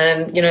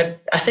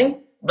 I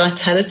think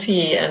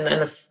Vitality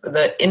and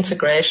the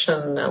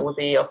integration or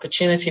the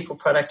opportunity for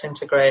product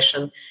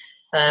integration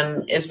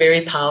is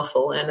very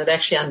powerful, and it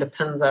actually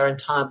underpins our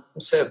entire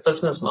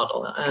business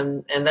model,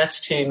 and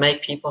that's to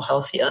make people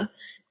healthier,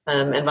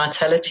 and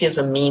Vitality is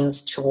a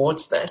means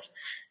towards that.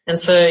 And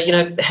so,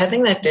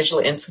 having that digital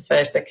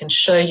interface that can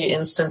show you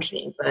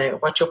instantly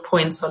what your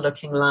points are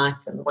looking like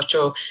and what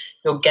your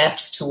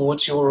gaps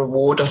towards your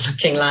reward are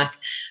looking like.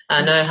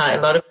 I know how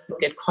a lot of people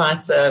get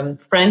quite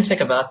frantic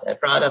about that,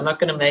 right? I'm not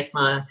going to make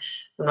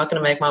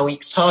my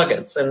week's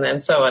targets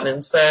and so on.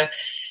 And so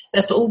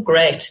that's all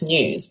great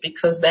news,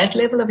 because that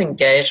level of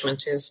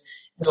engagement is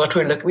what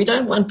we're looking. We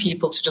don't want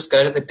people to just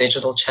go to the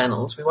digital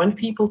channels. We want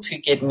people to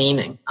get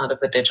meaning out of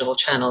the digital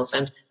channels,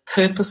 and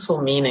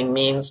purposeful meaning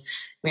means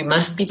we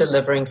must be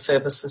delivering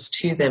services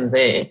to them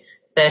there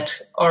that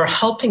are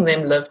helping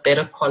them live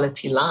better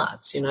quality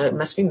lives. It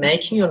must be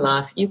making your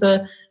life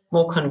either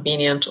more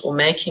convenient or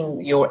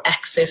making your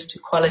access to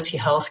quality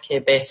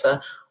healthcare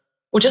better,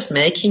 or just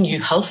making you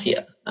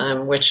healthier,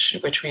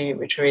 which we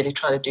really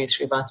try to do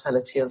through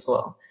Vitality as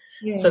well.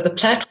 Yeah. So the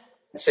platform,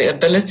 the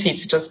ability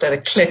to just at a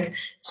click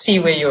see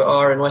where you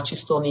are and what you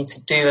still need to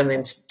do, and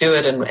then to do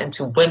it and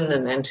to win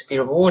and to be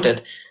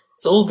rewarded.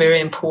 It's all very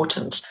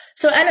important.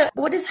 So Anna,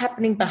 what is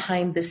happening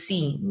behind the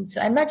scenes?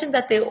 I imagine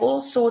that there are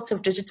all sorts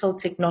of digital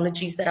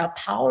technologies that are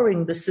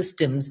powering the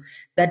systems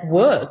that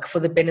work for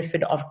the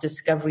benefit of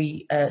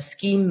Discovery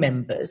scheme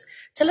members.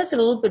 Tell us a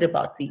little bit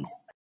about these.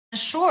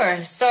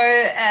 Sure. So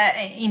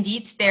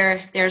indeed,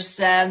 there's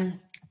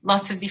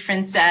lots of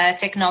different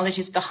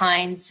technologies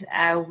behind.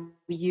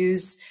 We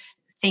use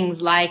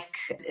things like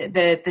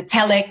the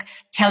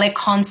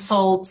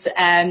teleconsult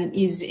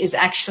is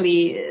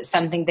actually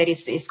something that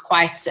is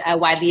quite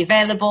widely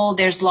available.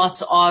 There's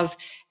lots of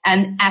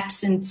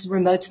apps and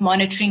remote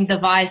monitoring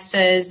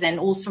devices and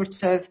all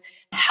sorts of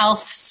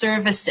health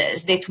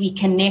services that we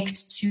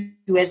connect to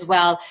as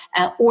well,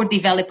 or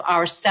develop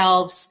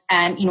ourselves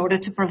in order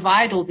to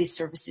provide all these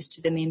services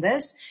to the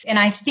members. And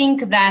I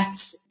think that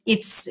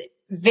it's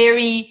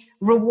very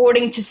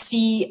rewarding to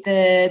see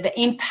the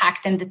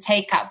impact and the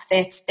take-up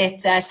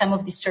that some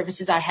of these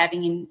services are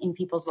having in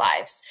people's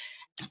lives.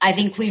 I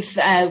think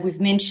we've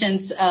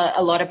mentioned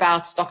a lot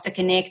about Dr.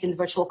 Connect and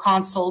virtual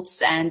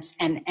consults and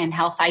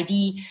Health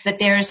ID, but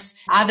there's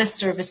other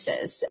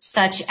services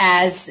such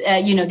as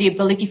the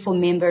ability for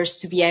members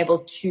to be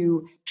able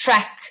to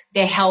track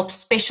their health,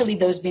 especially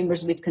those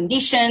members with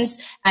conditions,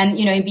 and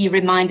be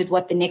reminded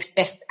what the next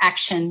best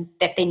action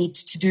that they need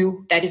to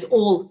do. That is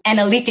all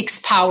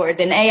analytics powered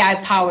and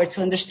AI powered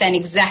to understand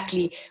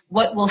exactly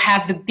what will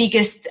have the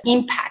biggest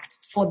impact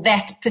for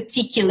that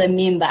particular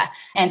member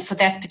and for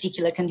that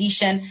particular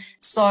condition.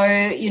 So,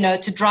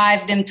 to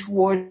drive them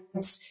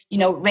towards,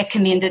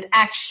 recommended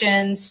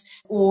actions,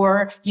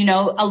 or,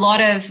 a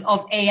lot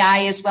of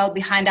AI as well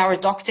behind our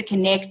Dr.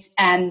 Connect,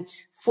 and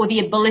for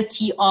the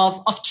ability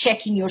of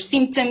checking your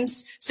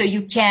symptoms. So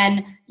you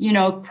can,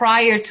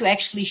 prior to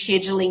actually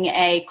scheduling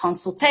a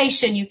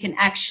consultation, you can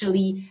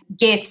actually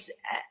get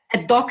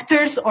a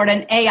doctor's or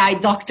an AI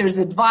doctor's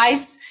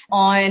advice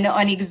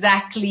on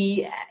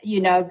exactly,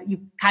 you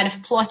kind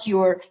of plot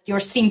your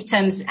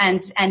symptoms,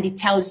 and it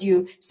tells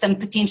you some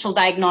potential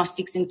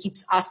diagnostics and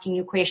keeps asking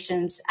you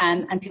questions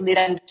until it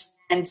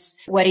understands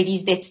what it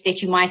is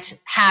that you might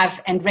have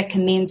and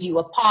recommends you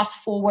a path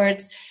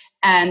forward.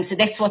 So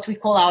that's what we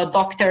call our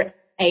Doctor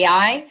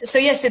AI. So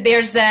yes,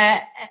 there's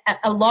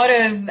a lot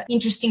of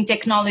interesting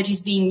technologies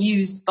being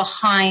used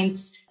behind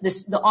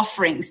the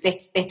offerings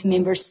that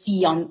members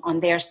see on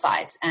their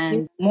side,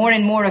 and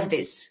more of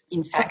this,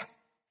 in fact.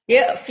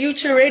 Yeah,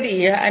 future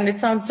ready, and it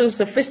sounds so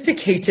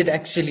sophisticated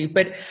actually.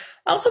 But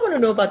I also want to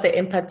know about the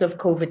impact of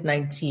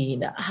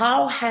COVID-19.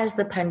 How has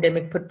the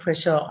pandemic put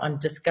pressure on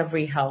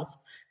Discovery Health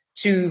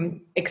to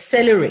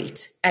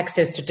accelerate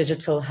access to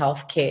digital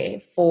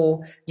healthcare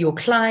for your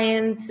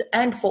clients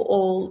and for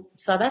all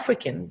South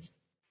Africans?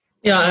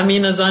 Yeah, I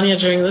mean, Azania,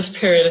 during this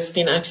period, it's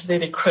been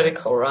absolutely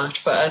critical, right,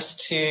 for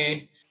us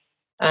to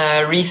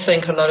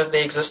rethink a lot of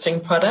the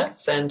existing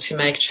products and to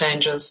make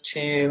changes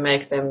to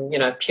make them,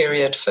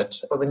 period fit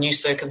for the new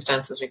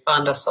circumstances we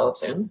find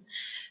ourselves in.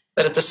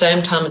 But at the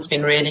same time, it's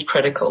been really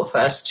critical for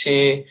us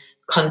to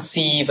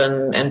conceive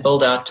and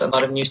build out a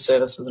lot of new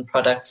services and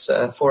products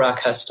for our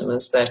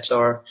customers that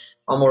are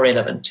more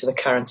relevant to the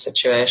current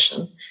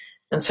situation.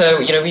 And so,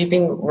 we've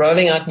been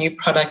rolling out new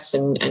products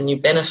and new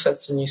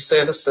benefits and new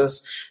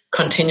services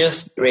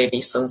continuously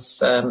really since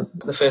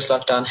the first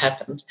lockdown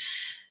happened.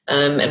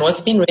 And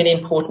what's been really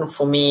important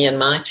for me and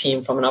my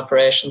team from an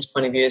operations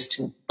point of view is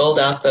to build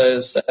out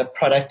those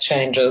product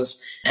changes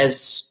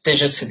as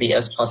digitally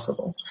as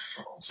possible.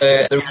 So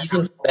the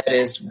reason for that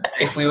is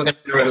if we were going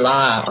to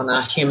rely on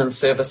our human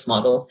service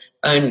model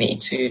only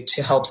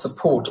to help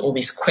support all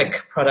these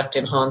quick product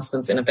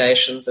enhancements,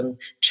 innovations and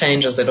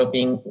changes that are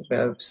being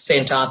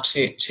sent out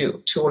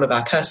to all of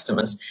our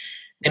customers,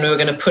 then we were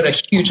going to put a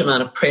huge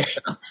amount of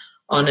pressure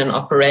on an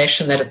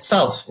operation that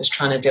itself is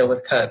trying to deal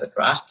with COVID,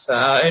 right? So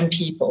our own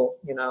people,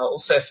 are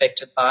also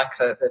affected by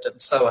COVID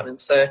and so on. And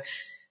so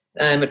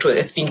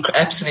it's been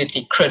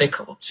absolutely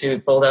critical to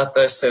build out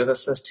those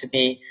services to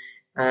be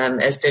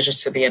as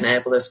digitally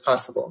enabled as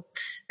possible.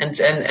 And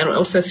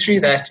also through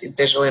that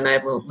digital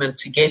enablement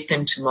to get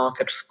them to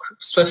market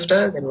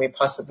swifter than we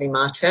possibly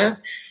might have,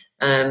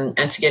 and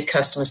to get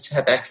customers to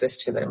have access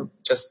to them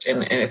just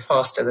in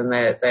faster than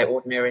they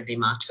ordinarily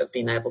might have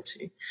been able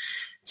to.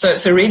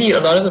 So really a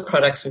lot of the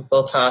products we've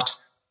built out,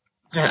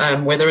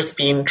 whether it's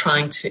been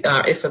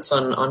our efforts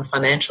on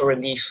financial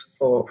relief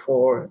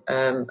for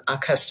our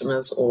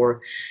customers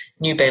or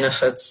new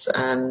benefits,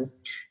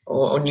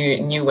 or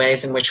new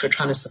ways in which we're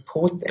trying to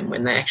support them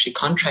when they actually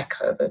contract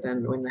COVID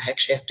and when they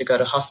actually have to go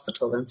to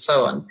hospital and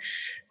so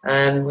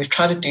on. We've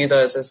tried to do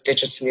those as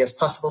digitally as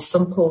possible,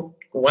 simple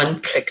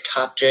one-click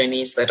type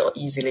journeys that are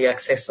easily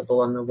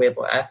accessible on the web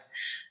or app,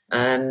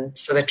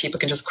 so that people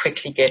can just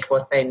quickly get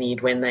what they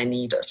need when they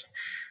need it.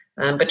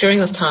 But during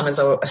this time, as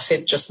I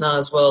said just now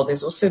as well,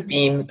 there's also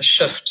been a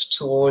shift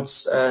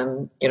towards,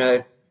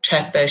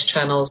 chat-based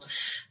channels.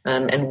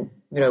 And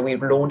we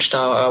launched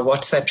our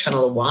WhatsApp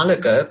channel a while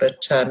ago,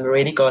 but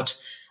really got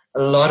a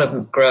lot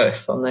of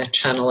growth on that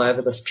channel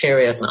over this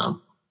period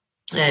now.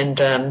 And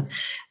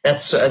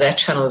that's that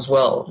channel as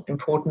well.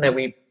 Important that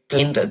we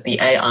blended the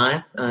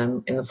AI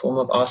in the form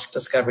of Ask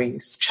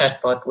Discovery's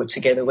chatbot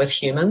together with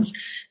humans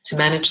to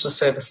manage the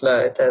service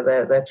load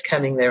that's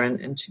coming there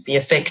and to be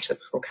effective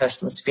for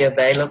customers, to be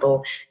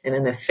available in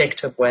an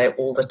effective way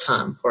all the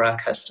time for our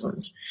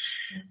customers.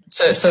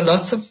 So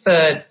lots of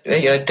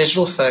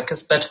digital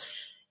focus, but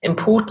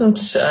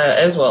important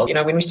as well.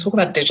 When we talk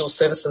about digital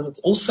services, it's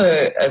also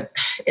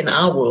in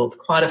our world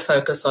quite a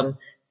focus on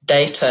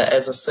data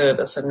as a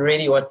service. And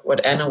really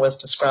what Anna was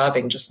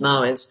describing just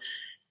now is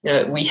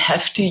we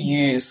have to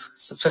use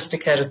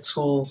sophisticated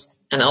tools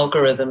and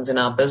algorithms in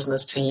our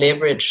business to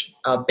leverage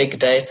our big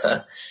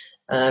data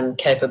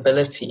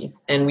capability.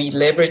 And we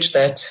leverage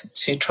that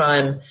to try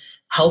and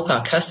help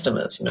our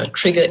customers,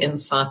 trigger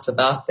insights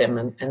about them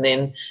and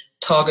then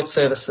target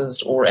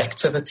services or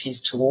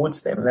activities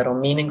towards them that are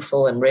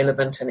meaningful and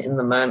relevant and in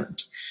the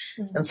moment.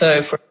 Mm-hmm. And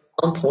so, for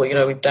example,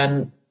 we've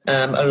done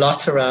a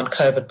lot around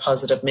COVID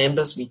positive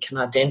members. We can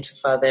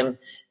identify them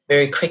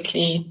very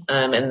quickly,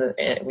 and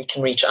we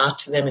can reach out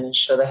to them and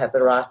ensure they have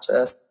the right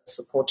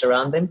support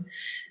around them.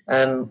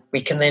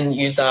 We can then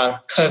use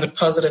our COVID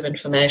positive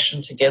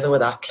information together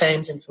with our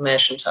claims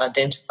information to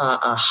identify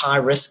our high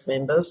risk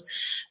members,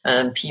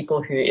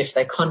 people who, if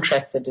they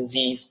contract the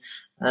disease,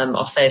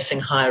 are facing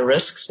higher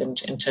risks in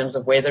terms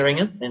of weathering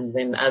it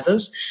than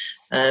others.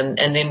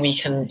 And then we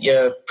can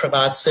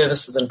provide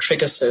services and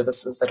trigger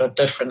services that are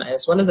different,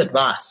 as well as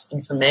advice.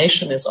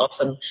 Information is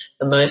often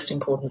the most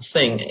important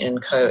thing in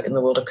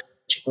the world of coach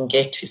you can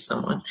get to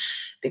someone,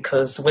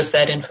 because with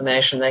that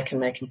information they can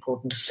make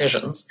important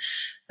decisions.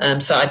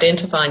 So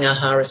identifying our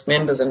high-risk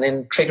members and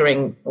then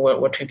triggering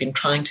what we've been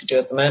trying to do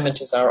at the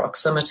moment is our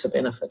oximeter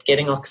benefit,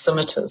 getting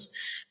oximeters.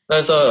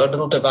 Those are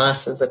little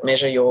devices that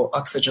measure your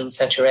oxygen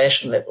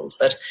saturation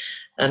levels,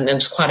 and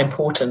it's quite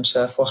important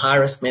for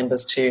high-risk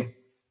members to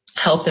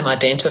help them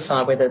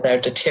identify whether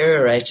they're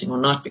deteriorating or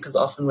not, because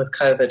often with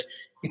COVID,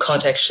 you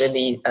can't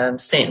actually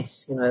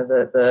sense,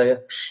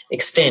 the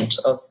extent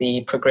of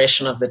the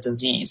progression of the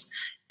disease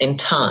in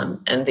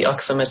time. And the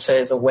oximeter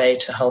is a way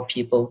to help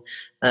people,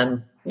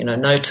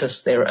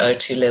 notice their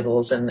O2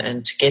 levels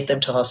and to get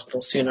them to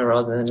hospital sooner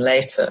rather than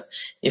later,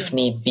 if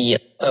need be,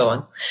 and so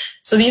on.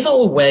 So these are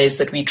all ways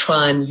that we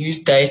try and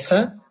use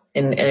data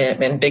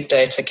and big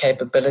data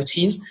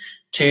capabilities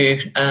to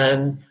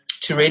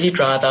really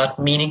drive out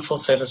meaningful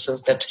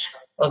services that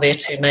are there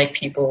to make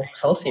people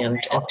healthy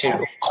and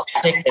to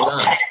protect their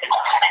lives.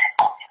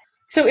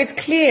 So it's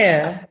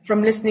clear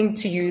from listening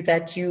to you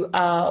that you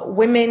are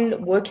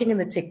women working in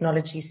the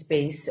technology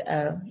space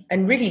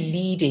and really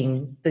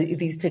leading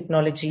these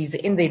technologies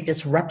in their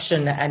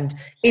disruption and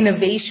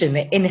innovation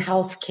in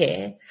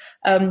healthcare.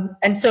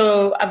 And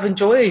so I've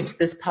enjoyed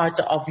this part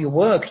of your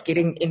work,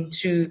 getting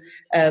into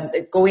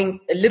going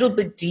a little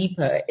bit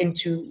deeper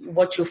into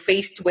what you're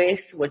faced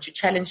with, what you're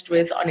challenged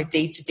with on a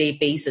day-to-day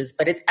basis.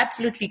 But it's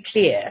absolutely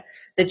clear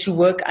that you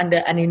work under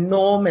an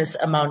enormous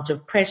amount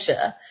of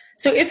pressure.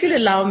 So if you'll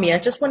allow me, I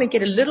just want to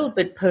get a little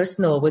bit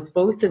personal with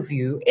both of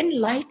you. In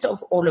light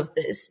of all of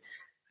this,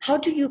 how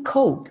do you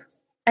cope?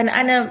 And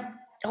Anna,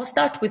 I'll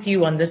start with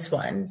you on this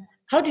one.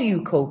 How do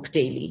you cope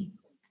daily?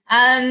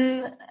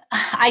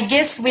 I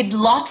guess with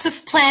lots of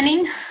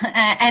planning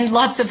and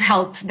lots of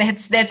help.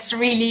 That's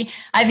really,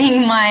 I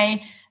think,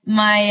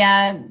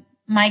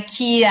 my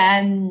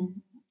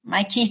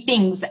key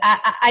things.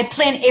 I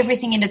plan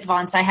everything in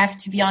advance. I have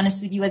to be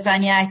honest with you,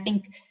 Azania. I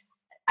think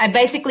I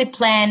basically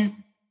plan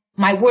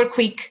my work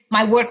week,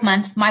 my work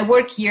month, my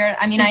work year.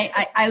 I mean,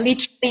 I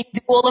literally do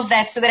all of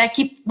that so that I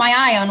keep my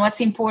eye on what's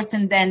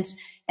important and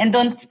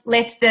don't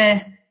let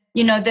the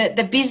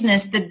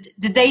business,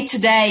 the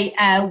day-to-day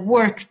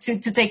work to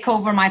take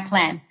over my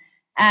plan.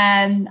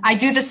 And I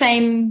do the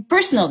same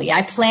personally.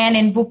 I plan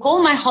and book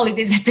all my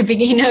holidays at the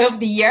beginning of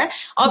the year.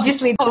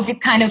 Obviously,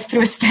 COVID kind of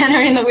threw a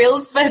spanner in the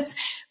wheels, but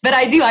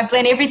I do. I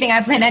plan everything.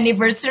 I plan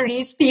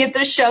anniversaries,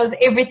 theater shows,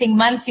 everything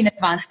months in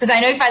advance. Because I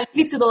know if I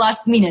leave it to the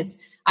last minute,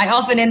 I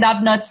often end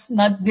up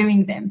not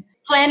doing them.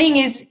 Planning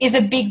is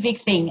a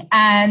big thing.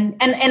 And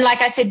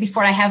like I said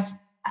before,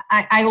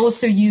 I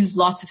also use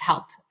lots of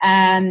help.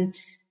 And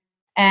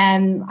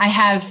I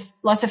have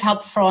lots of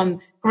help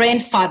from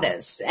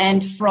grandfathers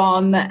and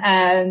from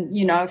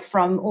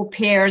au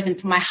pairs and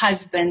from my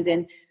husband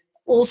and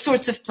all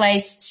sorts of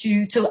places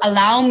to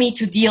allow me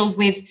to deal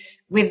with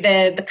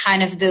the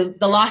kind of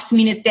the last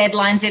minute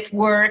deadlines at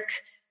work.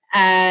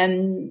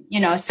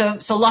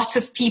 So lots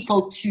of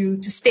people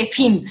to step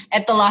in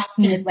at the last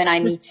minute when I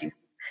need to.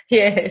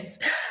 Yes.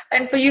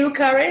 And for you,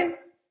 Karen,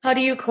 how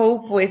do you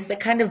cope with the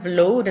kind of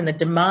load and the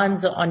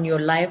demands on your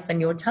life and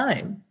your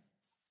time?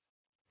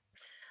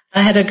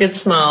 I had a good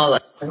smile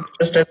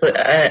just as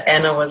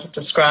Anna was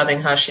describing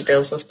how she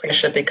deals with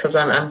pressure, because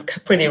I'm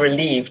pretty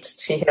relieved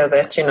to hear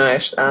that,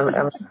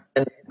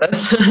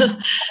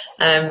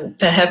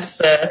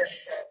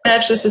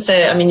 Perhaps just to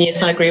say, I mean,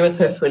 yes, I agree with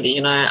her fully.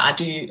 I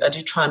do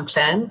try and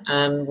plan.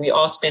 We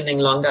are spending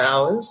longer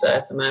hours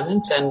at the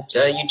moment, and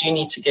you do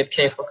need to give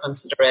careful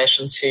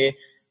consideration to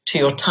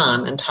your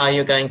time and how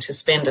you're going to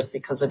spend it,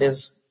 because it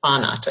is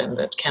finite and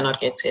it cannot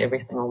get to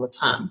everything all the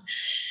time.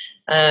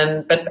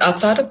 But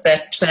outside of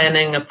that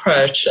planning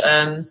approach,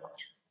 I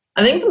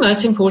think the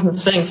most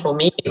important thing for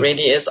me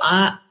really is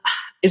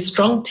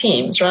strong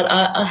teams, right?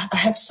 I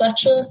have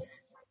such a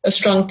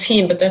strong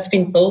team, but that's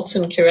been built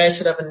and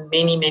curated over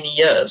many, many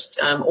years,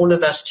 all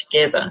of us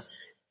together.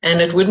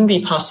 And it wouldn't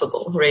be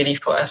possible really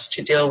for us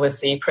to deal with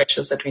the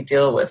pressures that we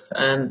deal with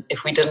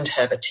if we didn't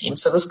have a team.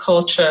 So this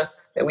culture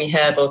that we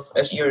have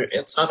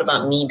it's not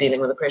about me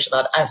dealing with the pressure,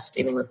 about us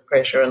dealing with the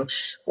pressure, and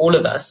all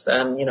of us,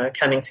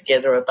 coming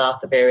together about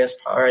the various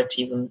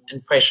priorities and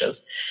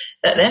pressures.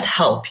 That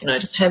help,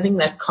 just having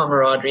that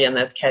camaraderie and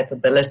that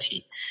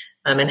capability,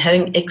 and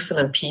having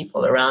excellent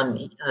people around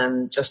me,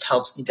 just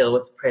helps me deal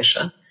with the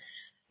pressure.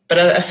 But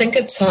I think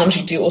at times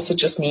you do also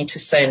just need to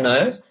say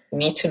no. You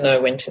need to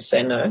know when to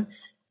say no.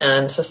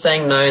 So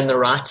saying no in the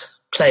right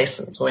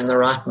places or in the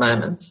right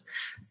moments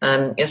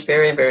is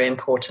very, very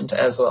important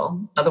as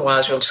well.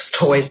 Otherwise, you'll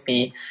just always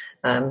be,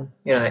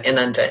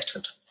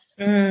 inundated.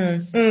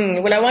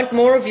 Well, I want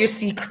more of your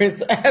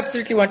secrets. I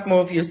absolutely want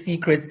more of your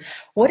secrets.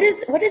 What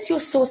is your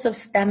source of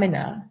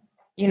stamina?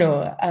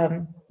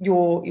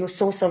 Your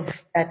source of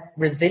that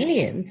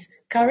resilience,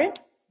 Karen?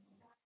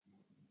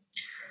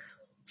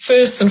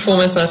 First and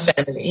foremost, my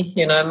family.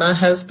 My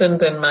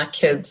husband and my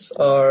kids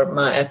are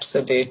my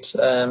absolute,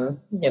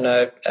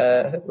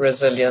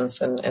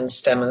 resilience and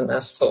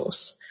stamina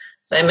source.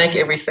 They make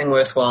everything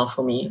worthwhile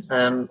for me,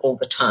 all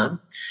the time.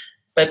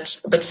 But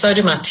so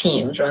do my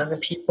teams, right? The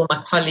people,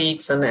 my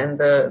colleagues and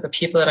the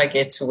people that I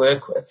get to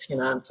work with,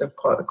 it's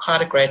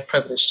quite a great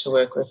privilege to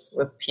work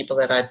with people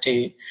that I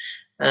do.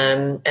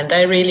 And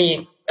they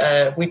really,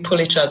 we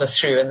pull each other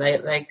through, and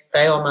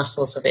they are my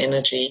source of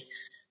energy,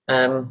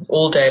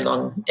 all day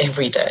long,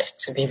 every day,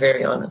 to be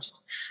very honest.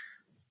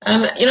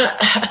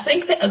 I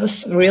think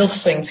the real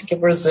thing to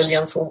give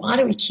resilience, or why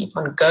do we keep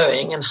on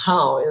going and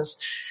how, is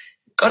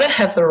got to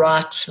have the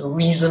right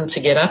reason to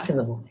get up in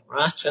the morning,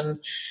 right? And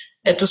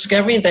at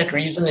Discovery, that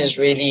reason is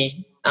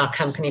really our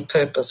company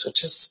purpose,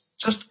 which is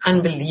just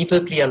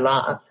unbelievably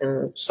alive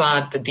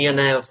inside the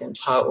DNA of the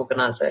entire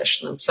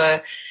organization. And so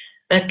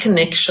that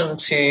connection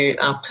to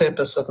our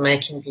purpose of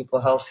making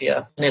people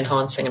healthier and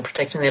enhancing and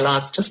protecting their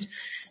lives,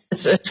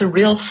 it's a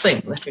real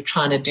thing that we're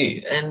trying to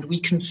do, and we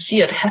can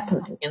see it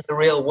happening in the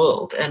real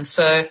world. And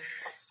so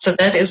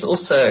that is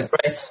also a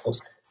great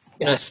source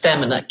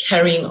stamina,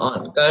 carrying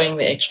on, going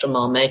the extra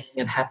mile,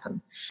 making it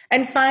happen.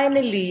 And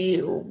finally,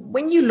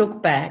 when you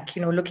look back,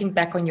 looking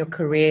back on your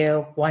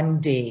career one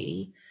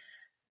day,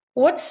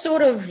 what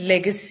sort of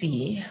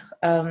legacy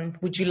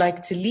would you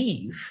like to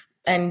leave?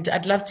 And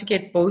I'd love to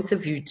get both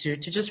of you to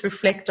just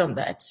reflect on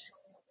that.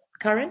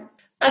 Karen?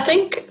 I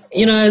think,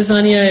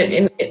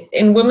 Zania,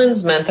 in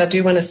Women's Month, I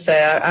do want to say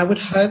I would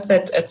hope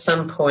that at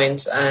some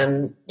point,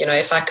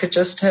 if I could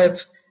just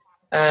have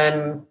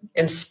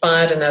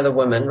inspired another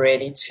woman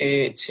really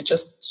to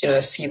just,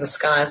 see the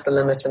sky as the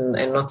limit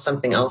and not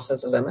something else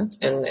as a limit,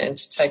 and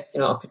to take,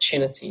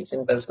 opportunities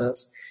in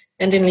business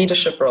and in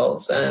leadership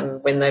roles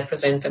when they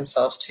present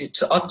themselves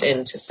to opt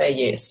in, to say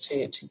yes,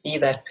 to be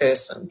that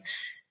person.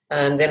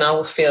 And then I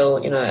will feel,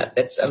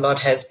 that a lot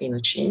has been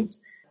achieved.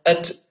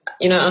 But,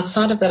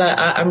 outside of that,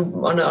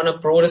 I'm on a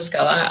broader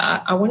scale.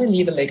 I want to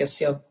leave a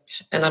legacy of,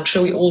 and I'm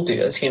sure we all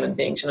do as human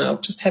beings,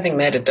 just having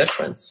made a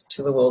difference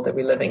to the world that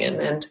we're living in,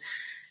 and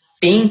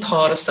being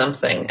part of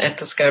something at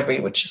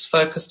Discovery which is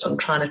focused on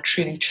trying to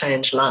truly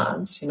change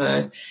lives,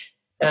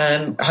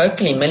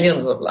 hopefully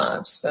millions of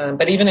lives.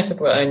 But even if it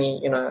were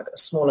only, a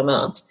small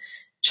amount,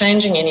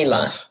 changing any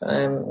life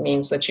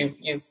means that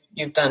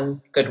you've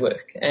done good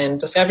work. And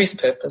Discovery's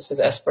purpose is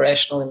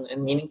aspirational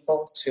and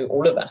meaningful to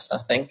all of us, I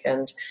think.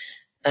 And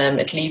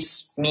it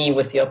leaves me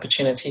with the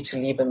opportunity to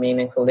leave a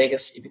meaningful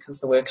legacy, because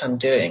the work I'm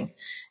doing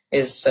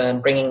is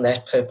bringing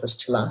that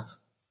purpose to life.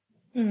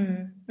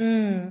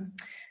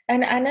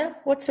 And Anna,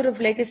 what sort of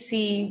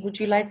legacy would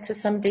you like to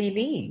someday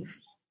leave?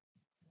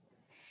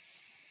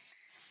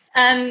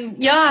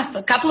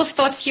 A couple of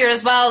thoughts here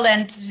as well.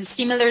 And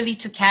similarly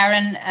to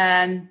Karen,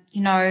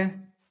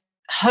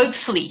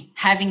 hopefully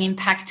having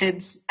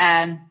impacted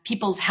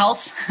people's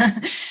health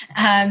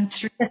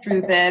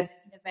through the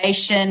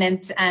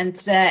innovation and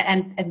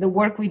the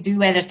work we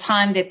do at a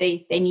time that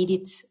they need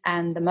it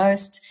the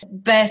most.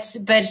 But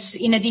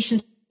in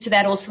addition to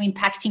that, also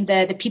impacting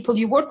the people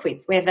you work with,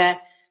 whether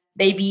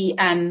they be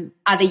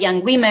other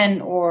young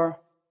women or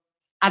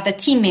other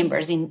team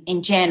members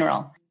in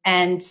general.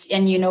 And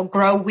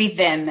grow with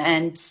them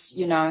and,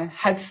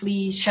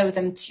 hopefully show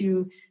them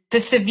to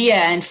persevere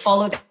and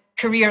follow their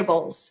career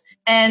goals.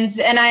 And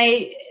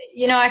I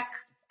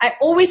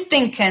always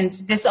think, and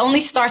this only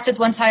started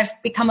once I've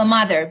become a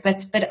mother,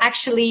 but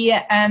actually,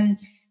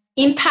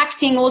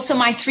 impacting also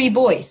my 3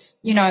 boys,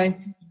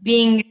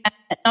 being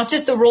not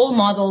just a role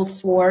model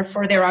for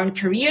their own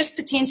careers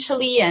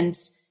potentially and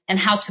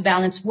how to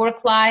balance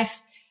work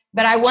life.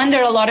 But I wonder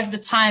a lot of the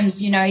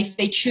times, if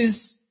they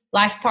choose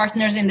life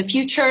partners in the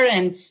future,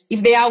 and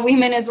if they are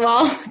women as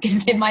well,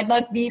 because they might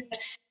not be,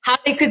 how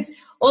they could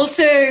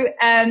also,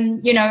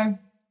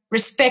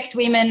 respect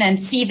women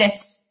and see that,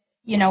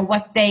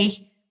 what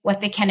they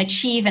can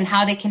achieve and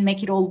how they can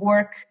make it all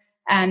work,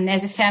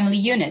 as a family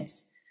unit.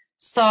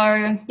 So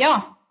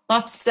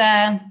lots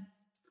of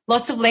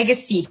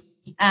legacy,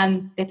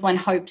 that one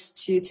hopes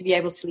to be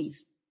able to leave.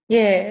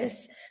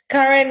 Yes.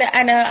 Karen,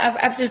 Anna, I've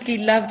absolutely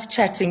loved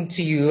chatting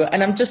to you,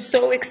 and I'm just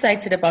so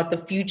excited about the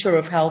future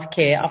of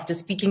healthcare after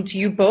speaking to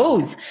you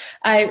both.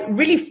 I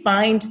really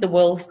find the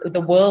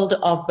world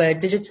of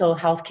digital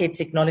healthcare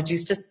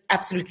technologies just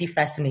absolutely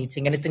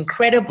fascinating, and it's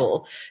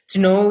incredible to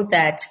know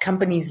that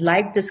companies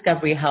like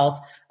Discovery Health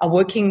are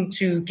working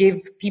to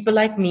give people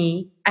like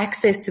me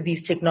access to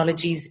these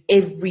technologies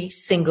every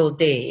single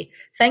day.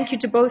 Thank you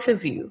to both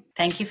of you.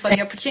 Thank you for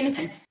the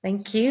opportunity.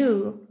 Thank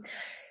you.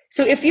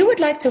 So if you would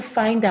like to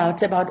find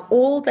out about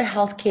all the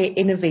healthcare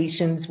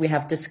innovations we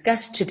have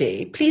discussed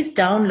today, please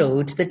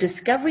download the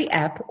Discovery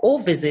app or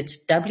visit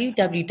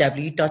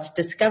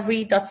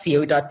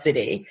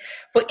www.discovery.co.za.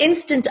 For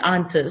instant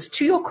answers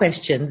to your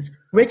questions,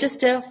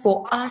 register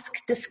for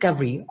Ask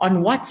Discovery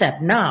on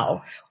WhatsApp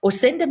now, or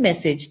send a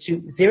message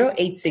to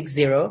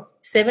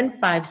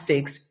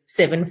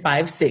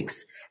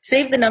 0860-756-756.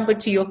 Save the number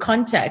to your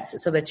contacts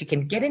so that you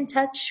can get in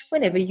touch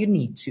whenever you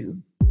need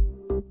to.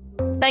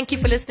 Thank you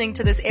for listening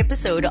to this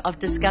episode of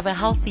Discover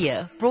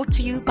Healthier, brought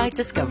to you by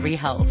Discovery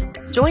Health.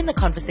 Join the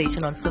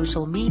conversation on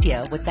social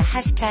media with the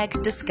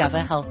hashtag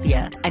Discover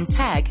Healthier and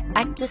tag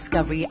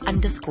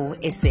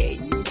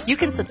 @Discovery_SA. You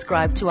can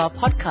subscribe to our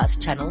podcast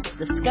channel,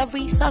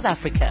 Discovery South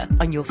Africa,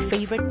 on your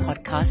favorite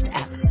podcast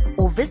app,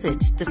 or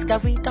visit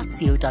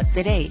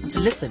discovery.co.za to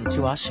listen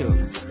to our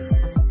shows.